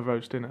art of a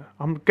roast dinner.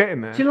 I'm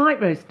getting there. Do you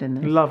like roast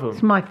dinners? Love 'em.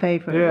 It's my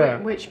favourite. Yeah,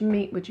 Which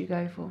meat would you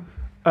go for?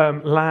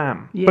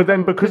 lamb. But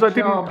then because I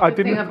Good job. didn't, I Good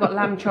thing didn't. I've got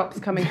lamb chops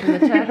coming from the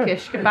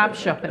Turkish kebab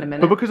shop in a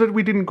minute. But because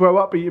we didn't grow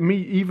up eating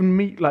meat, even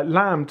meat like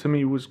lamb to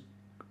me was,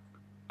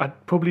 I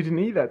probably didn't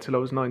eat that till I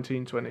was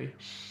 19, 20.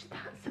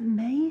 That's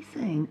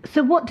amazing.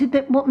 So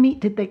what meat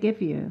did they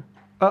give you?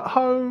 At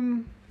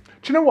home,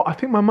 do you know what? I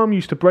think my mum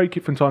used to break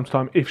it from time to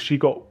time if she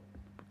got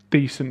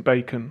decent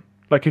bacon.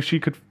 Like if she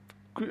could,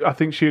 I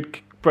think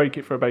she'd break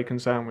it for a bacon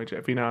sandwich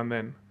every now and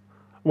then.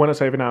 When I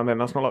say every now and then,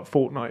 that's not like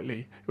fortnightly.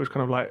 It was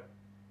kind of like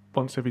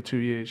once every 2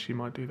 years she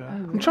might do that.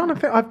 I'm trying to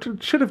think. I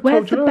should have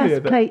Where's told you the earlier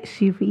best that.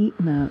 plates you've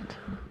eaten at?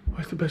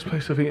 Where's the best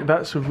place I've eaten?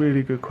 That's a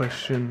really good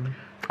question.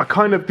 I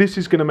kind of, this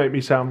is going to make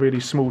me sound really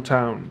small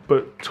town,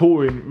 but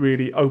touring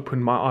really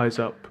opened my eyes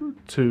up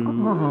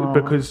to,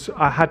 because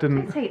I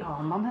hadn't, Say,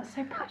 oh, Mum, that's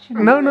so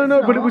passionate.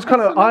 no, but it was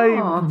kind of, I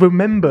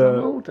remember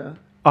Older.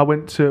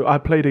 I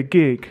played a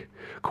gig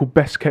called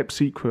Best Kept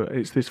Secret.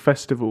 It's this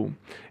festival.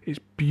 It's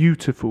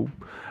beautiful.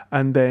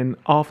 And then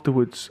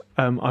afterwards,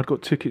 I'd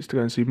got tickets to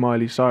go and see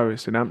Miley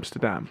Cyrus in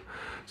Amsterdam.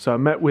 So I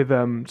met with,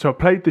 so I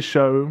played the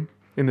show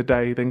in the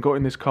day, then got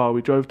in this car,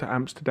 we drove to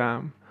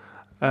Amsterdam.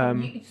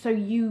 So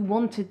you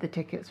wanted the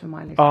tickets for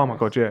Miley Cyrus? Oh my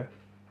God, yeah.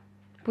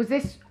 Was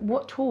this,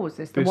 what tour was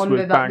this? The This one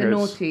was with like, the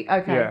Bangers. naughty,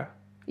 okay. Yeah. Are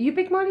you a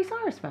big Miley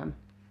Cyrus fan?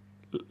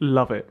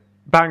 Love it.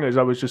 Bangers,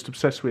 I was just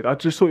obsessed with. I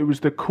just thought it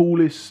was the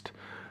coolest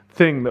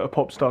thing that a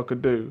pop star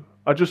could do.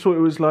 I just thought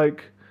it was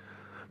like,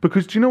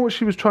 because do you know what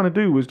she was trying to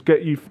do was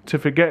get you to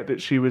forget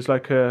that she was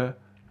like a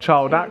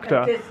child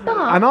actor.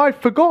 And I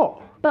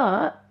forgot.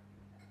 But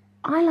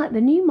I like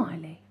the new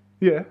Miley.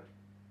 Yeah.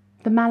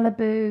 The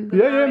Malibu.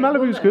 Yeah,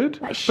 Malibu's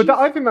good. Like, But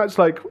I think that's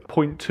like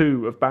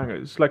 0.2 of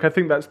Bangers. Like, I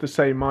think that's the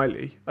same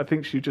Miley. I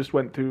think she just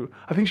went through,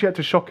 I think she had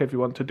to shock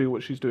everyone to do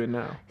what she's doing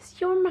now.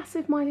 You're a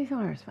massive Miley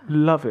Cyrus fan.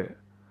 Love it.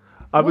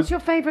 What's your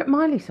favourite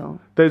Miley song?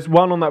 There's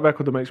one on that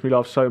record that makes me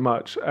laugh so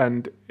much,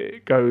 and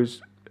it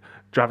goes,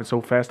 driving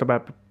so fast, I'm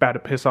about to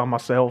piss on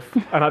myself.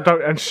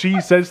 And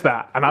she says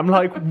that, and I'm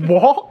like,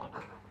 what?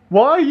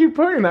 Why are you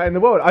putting that in the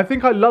world? I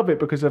think I love it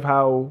because of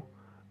how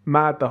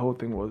mad the whole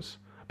thing was.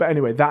 But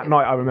anyway, that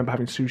night I remember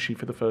having sushi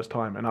for the first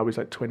time, and I was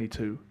like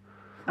 22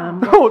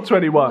 or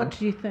 21. What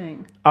do you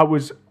think? I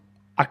was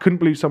I couldn't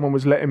believe someone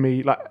was letting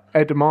me, like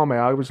edamame.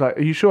 I was like,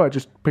 are you sure? I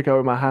just pick it up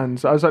with my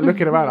hands. I was like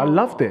looking around. I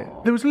loved it.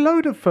 There was a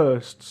load of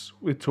firsts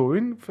with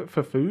touring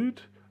for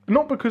food.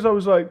 Not because I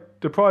was like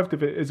deprived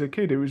of it as a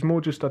kid. It was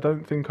more just I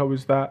don't think I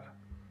was that,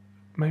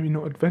 maybe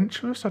not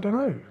adventurous. I don't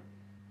know.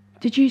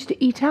 Did you used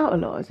to eat out a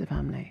lot as a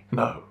family?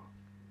 No.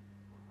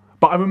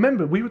 But I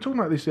remember, we were talking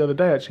about this the other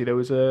day actually. There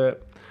was a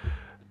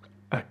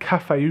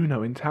Cafe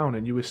Uno in town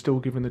and you were still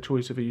given the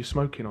choice of are you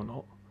smoking or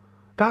not.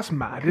 That's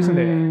mad, isn't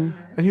it?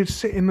 And you'd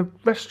sit in the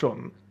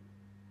restaurant,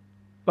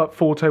 like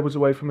 4 tables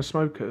away from a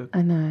smoker.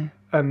 I know.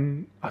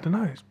 And I don't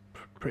know, it's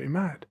pretty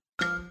mad.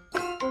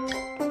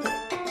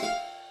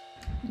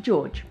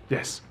 George,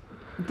 Yes.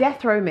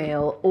 death row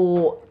meal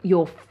or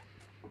your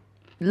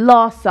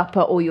last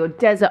supper or your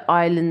desert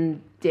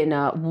island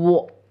dinner,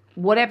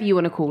 whatever you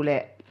want to call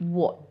it,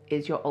 what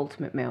is your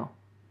ultimate meal?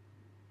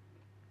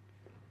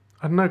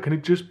 I don't know, can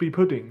it just be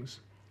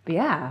puddings? But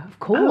yeah, of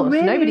course. Oh,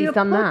 really? Nobody's You're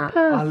done a that.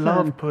 pud I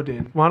love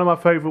pudding. One of my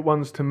favourite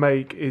ones to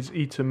make is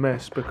Eton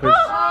Mess because...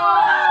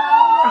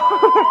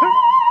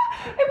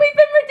 We've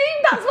been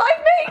redeemed. That's what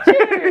I've made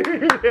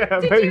you. Yeah,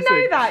 Did amazing. you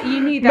know that? You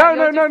knew that.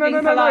 No, You're just being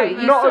polite.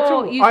 You not saw, at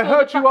all. You I saw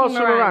heard the you ask fucking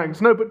for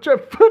meringues. No, but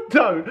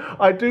don't.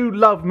 I do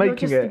love You're making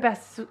just it. the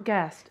best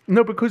guest.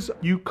 No, because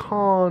you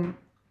can't...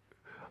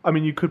 I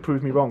mean, you could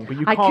prove me wrong, but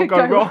you I can't could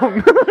go go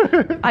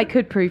wrong. I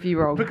could prove you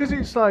wrong. Because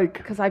it's like...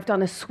 Because I've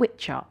done a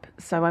switch up,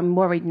 so I'm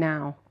worried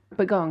now.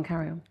 But go on,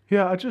 carry on.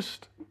 Yeah,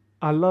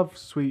 I love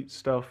sweet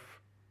stuff,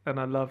 and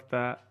I love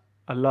that.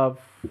 I love...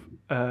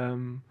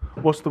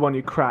 what's the one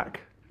you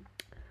crack?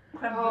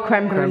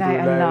 Creme brulee,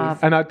 I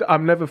love. And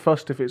I'm never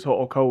fussed if it's hot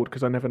or cold,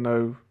 because I never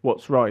know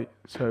what's right.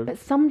 So But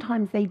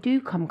sometimes they do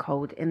come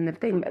cold in the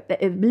thing, but they're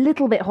a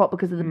little bit hot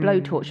because of the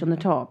blowtorch on the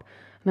top.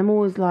 And I'm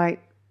always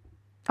like,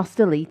 I'll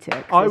still eat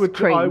it. I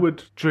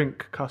would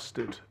drink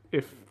custard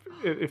if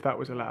that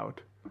was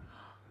allowed.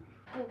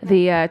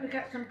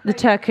 The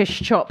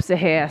Turkish chops are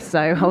here,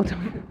 so hold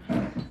on.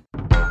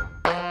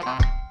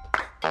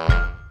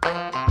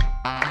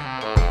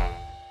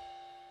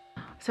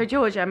 So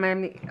George, I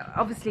mean,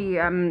 obviously,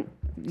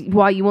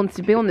 why you wanted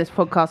to be on this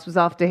podcast was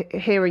after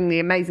hearing the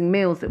amazing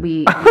meals that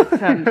we eat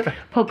on this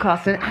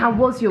podcast. And how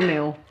was your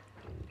meal?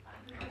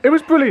 It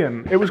was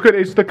brilliant. It was good.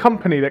 It's the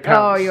company that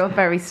counts. Oh, you're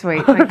very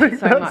sweet. Thank you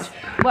so much.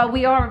 Well,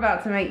 we are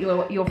about to make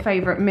your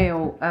favourite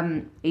meal,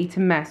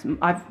 Eton Mess.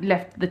 I've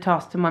left the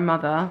task to my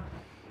mother,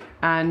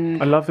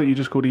 and I love that you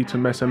just called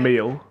Eton Mess a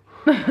meal.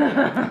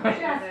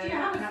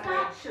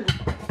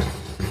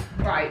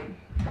 right,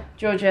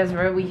 George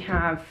Ezra, we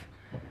have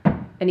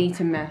an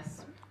Eton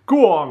Mess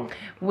Go on.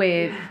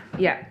 with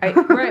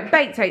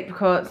baked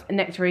apricots,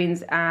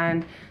 nectarines,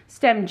 and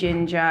stem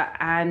ginger,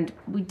 and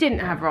we didn't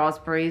have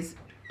raspberries.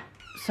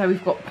 So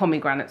we've got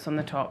pomegranates on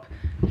the top.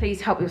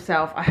 Please help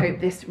yourself. I hope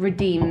this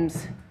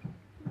redeems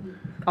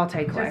our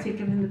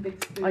takeaway.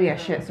 Oh yeah,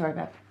 shit. Sorry,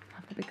 Beth.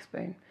 Have the big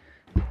spoon.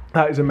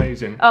 That is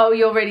amazing. Oh,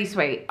 you're really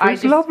sweet.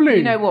 It's lovely.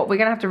 You know what? We're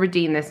gonna have to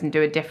redeem this and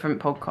do a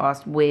different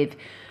podcast with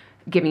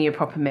giving you a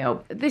proper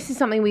meal. This is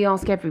something we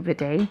ask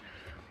everybody.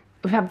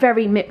 We've had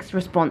very mixed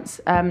response.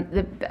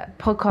 The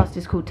podcast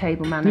is called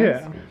Table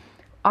Manners. Yeah.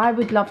 I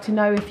would love to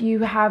know if you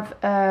have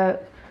a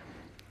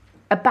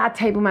bad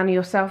table manner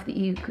yourself that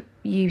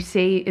you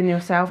see in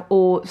yourself,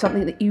 or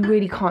something that you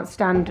really can't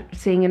stand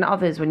seeing in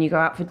others when you go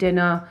out for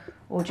dinner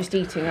or just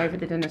eating over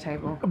the dinner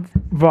table.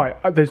 Right.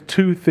 There's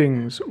 2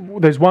 things.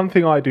 There's one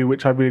thing I do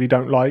which I really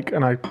don't like,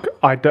 and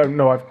I don't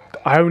know.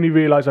 I only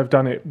realise I've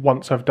done it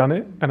once I've done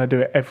it, and I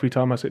do it every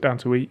time I sit down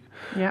to eat.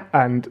 Yeah.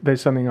 And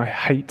there's something I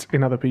hate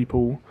in other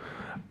people,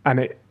 and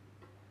it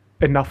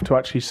enough to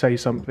actually say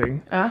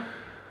something.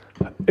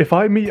 If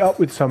I meet up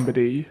with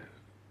somebody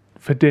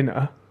for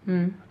dinner,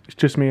 it's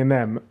just me and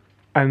them,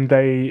 and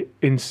they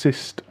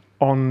insist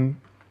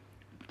on,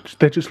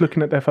 they're just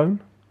looking at their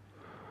phone.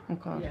 Oh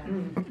God. Yeah.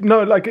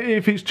 No, like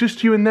if it's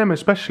just you and them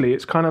especially,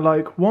 it's kind of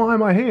like, why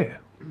am I here?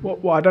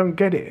 What I don't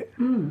get it.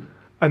 And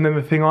then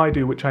the thing I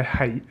do, which I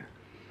hate,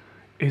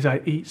 is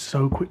I eat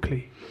so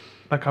quickly.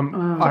 Like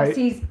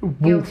Jesse's I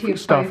guilty wolf of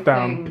stuff both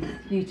down. things.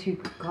 You two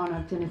can't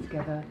have dinner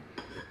together.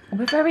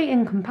 We're very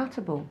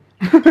incompatible.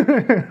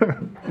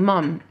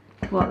 Mum,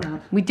 What,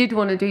 love? we did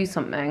want to do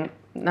something.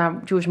 Now,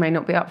 George may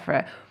not be up for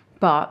it,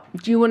 but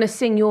do you want to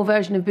sing your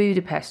version of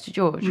Budapest to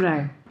George?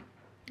 No.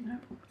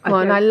 Go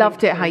on, don't I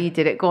loved think it how you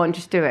did it. Go on,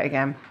 just do it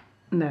again.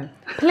 No.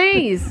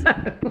 Please.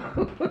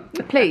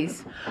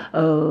 Please.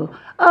 Oh,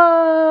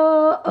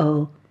 oh,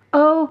 oh,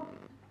 oh.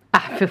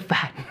 I feel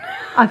bad.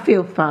 I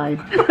feel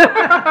fine.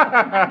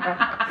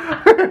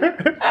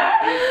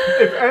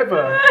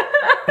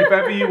 If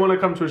ever you want to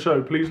come to a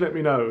show, please let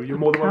me know. You're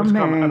more than welcome to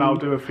come, in. and I'll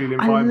do a Feeling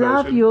I Fine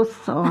love version. your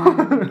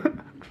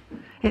song.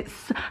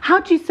 How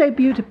do you say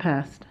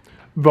Budapest?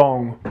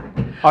 Wrong.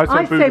 I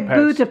I said say Budapest.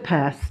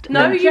 Budapest.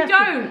 No, And you Jessie-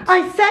 don't.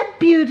 I said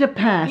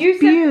Budapest. You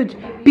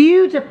said-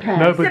 Budapest.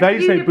 No, but they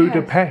say Budapest.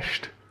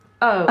 Budapest.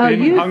 Oh,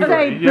 in you Hungary,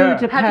 say yeah.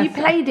 Budapest. have you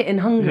played it in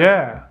Hungary?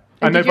 Yeah.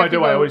 And did if you I have to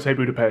do, I go- always say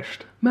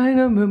Budapest. My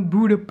name is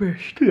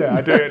Budapest. Yeah,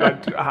 I do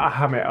it. I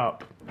ham it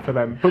up. for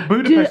them. But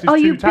Budapest is are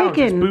two you towns. big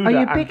It's in? Buda Are you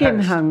and big in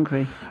Pest.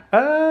 Hungary?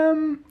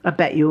 I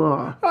bet you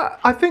are.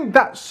 I think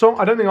that song.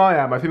 I don't think I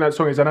am. I think that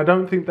song is, and I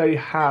don't think they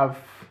have.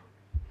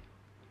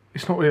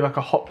 It's not really like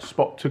a hot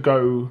spot to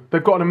go.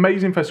 They've got an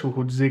amazing festival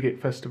called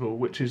Ziget Festival,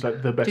 which is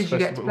like the best Did you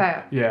festival. get to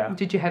play it? Yeah.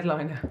 Did you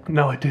headline it?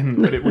 No, I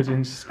didn't, but it was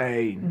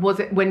insane.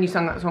 Was it when you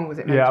sang that song? Was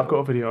it? Yeah, mental? I've got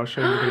a video. I'll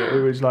show you the video.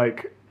 It was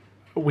like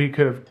we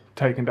could have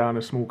taken down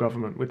a small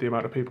government with the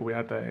amount of people we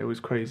had there. It was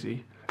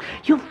crazy.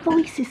 Your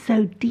voice is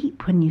so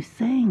deep when you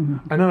sing.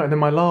 I know, and then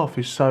my laugh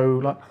is so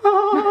like,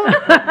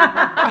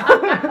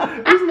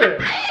 isn't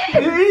it?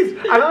 It is,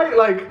 and I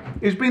like.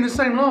 It's been the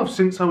same laugh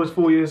since I was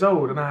 4 years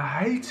old, and I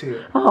hate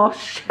it. Oh,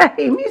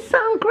 shame! You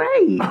sound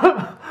great.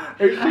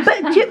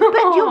 It's just,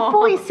 but your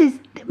voice is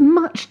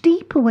much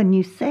deeper when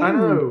you sing. I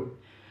know.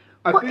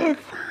 What is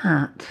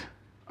that?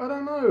 I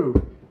don't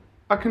know.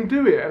 I can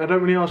do it, and I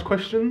don't really ask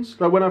questions.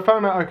 Like when I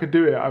found out I could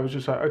do it, I was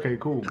just like, okay,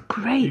 cool.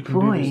 Great You can do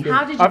this voice. thing.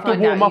 How did you I have to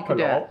find out warm you up a could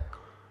do lot. it?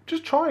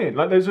 Just trying.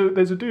 Like there's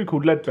a dude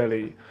called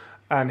Leadbelly,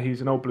 and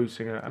he's an old blues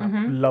singer, and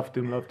I loved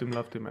him.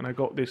 And I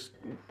got this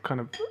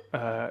kind of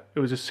it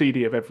was a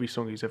CD of every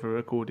song he's ever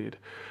recorded,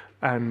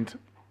 and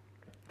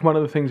one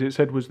of the things it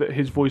said was that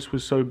his voice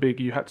was so big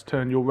you had to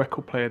turn your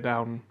record player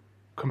down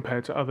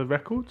compared to other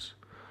records.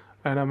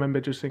 And I remember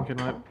just thinking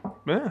like,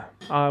 yeah,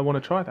 I want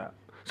to try that.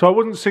 So I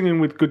wasn't singing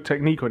with good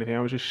technique or anything, I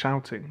was just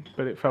shouting,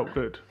 but it felt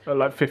good at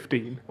like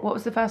 15. What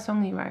was the first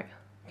song you wrote?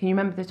 Can you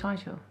remember the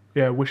title?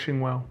 Yeah,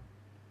 Wishing Well.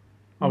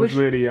 I was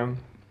really young.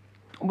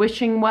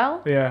 Wishing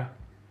Well? Yeah.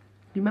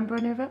 You remember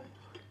any of it?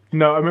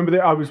 No, I remember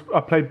that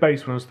I played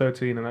bass when I was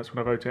 13, and that's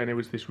when I wrote it, and it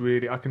was this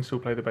really, I can still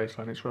play the bass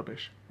line, it's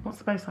rubbish. What's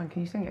the bass line?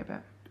 Can you sing it a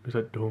bit? It was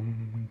like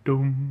dum,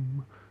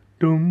 dum,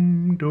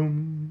 dum,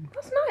 dum,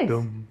 That's nice.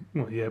 dum.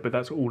 Well, yeah, but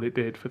that's all it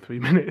did for 3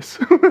 minutes.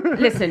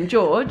 Listen,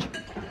 George,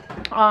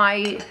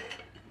 I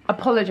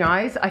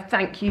apologise. I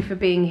thank you for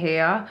being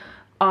here.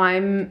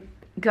 I'm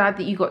glad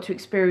that you got to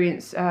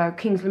experience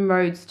Kingsland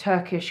Road's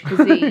Turkish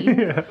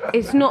cuisine.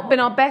 It's not been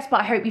our best,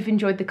 but I hope you've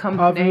enjoyed the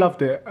company. I've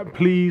loved it.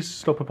 Please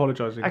stop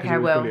apologising, because Okay, it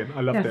was well. brilliant.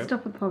 I loved it.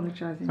 Stop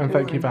apologising. And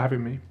thank you for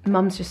having me.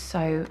 Mum's just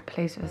so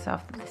pleased with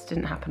herself that this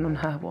didn't happen on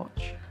her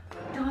watch.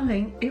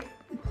 Darling, it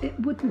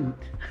wouldn't.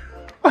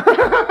 To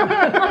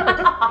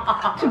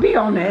be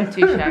honest.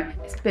 Touche.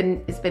 It's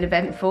been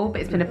eventful,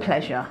 but it's been a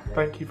pleasure.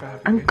 Thank you for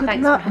having me. And good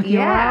Thanks luck for- with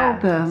your yeah.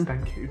 album.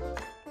 Thank you.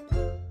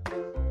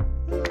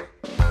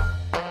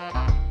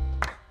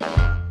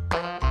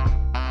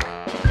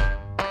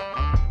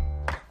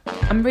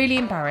 I'm really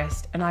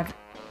embarrassed, and I've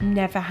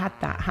never had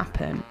that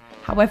happen.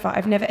 However,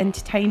 I've never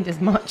entertained as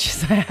much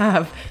as I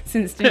have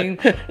since doing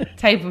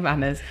Table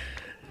Manners.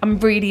 I'm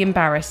really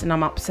embarrassed and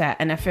I'm upset,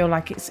 and I feel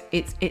like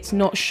it's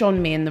not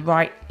shone me in the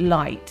right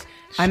light.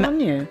 Shown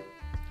you.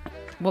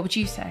 What would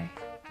you say?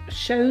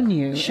 Shown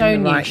you. Shown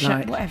in the you, right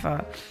light.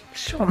 whatever.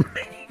 Shown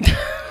me.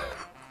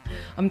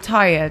 I'm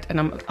tired and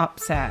I'm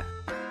upset.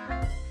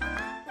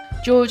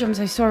 George, I'm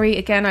so sorry.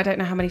 Again, I don't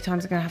know how many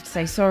times I'm going to have to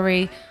say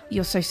sorry.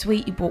 You're so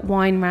sweet. You brought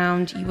wine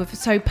round. You were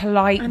so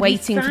polite, And he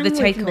waiting for the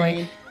sang with takeaway.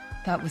 me.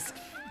 That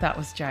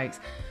was jokes.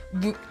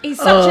 He's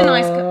such a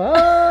nice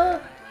guy.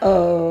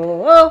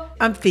 Oh,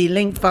 I'm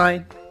feeling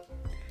fine.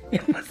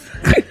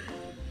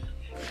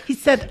 He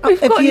said, We've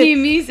got new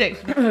music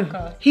for the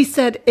podcast. He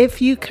said,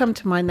 if you come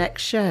to my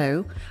next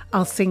show,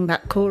 I'll sing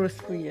that chorus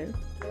for you.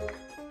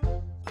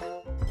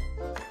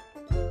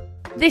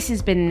 This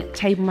has been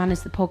Table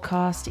Manners, the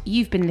podcast.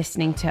 You've been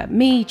listening to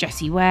me,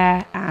 Jessie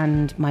Ware,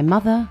 and my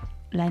mother,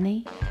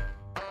 Lenny.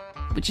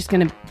 We're just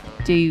going to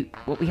do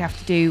what we have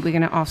to do. We're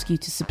going to ask you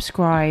to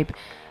subscribe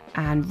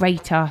and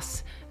rate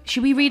us.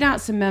 Should we read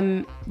out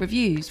some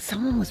reviews?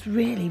 Someone was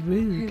really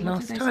rude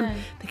last did they time.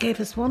 say? They gave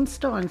us 1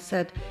 star and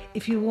said,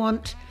 if you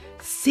want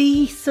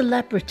see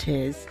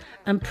celebrities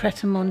and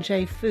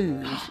Pret-a-Manger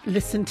food,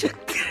 listen to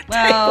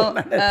Well,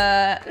 Table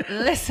Manners.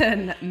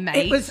 listen,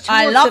 mate. It was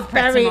I towards love the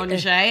very-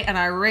 Pret-a-Manger and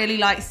I really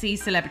like C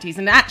celebrities.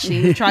 And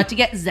actually, we tried to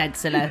get Z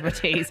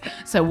celebrities.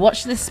 So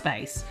watch this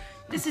space.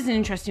 This is an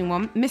interesting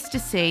one. Mr.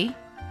 C,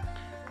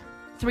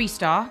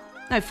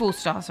 4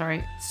 star,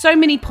 sorry. So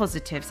many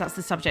positives. That's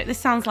the subject. This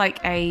sounds like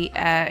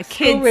a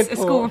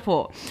school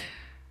report.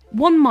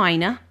 1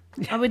 minor.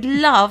 I would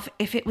love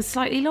if it was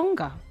slightly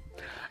longer.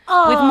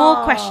 With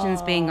more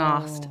questions being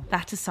asked.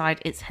 That aside,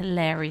 it's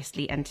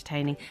hilariously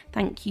entertaining.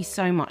 Thank you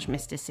so much,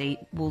 Mr. C.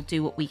 We'll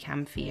do what we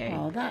can for you.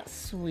 Oh, that's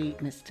sweet,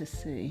 Mr.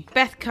 C.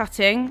 Beth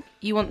Cutting,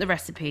 you want the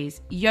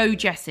recipes. Yo,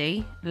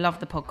 Jessie,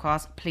 love the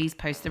podcast. Please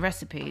post the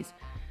recipes.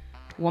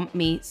 Want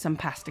me some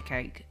pasta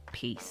cake.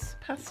 Peace.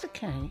 Pasta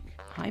cake.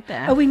 Hi,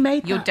 Beth. Oh, we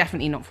made You're that.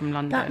 definitely not from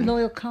London. That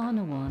Loyal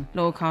Kana one.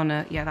 Laura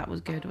Kana, yeah, that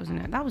was good,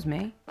 wasn't it? That was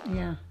me.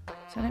 Yeah.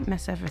 So I don't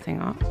mess everything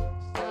up.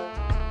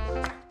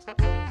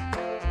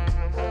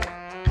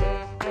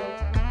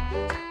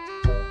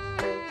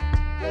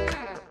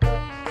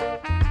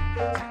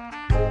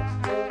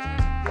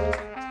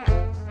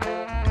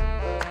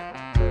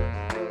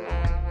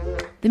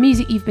 The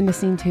music you've been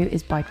listening to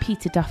is by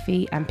Peter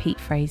Duffy and Pete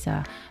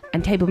Fraser,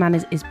 and Table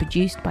Manners is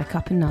produced by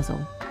Cup and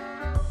Nuzzle.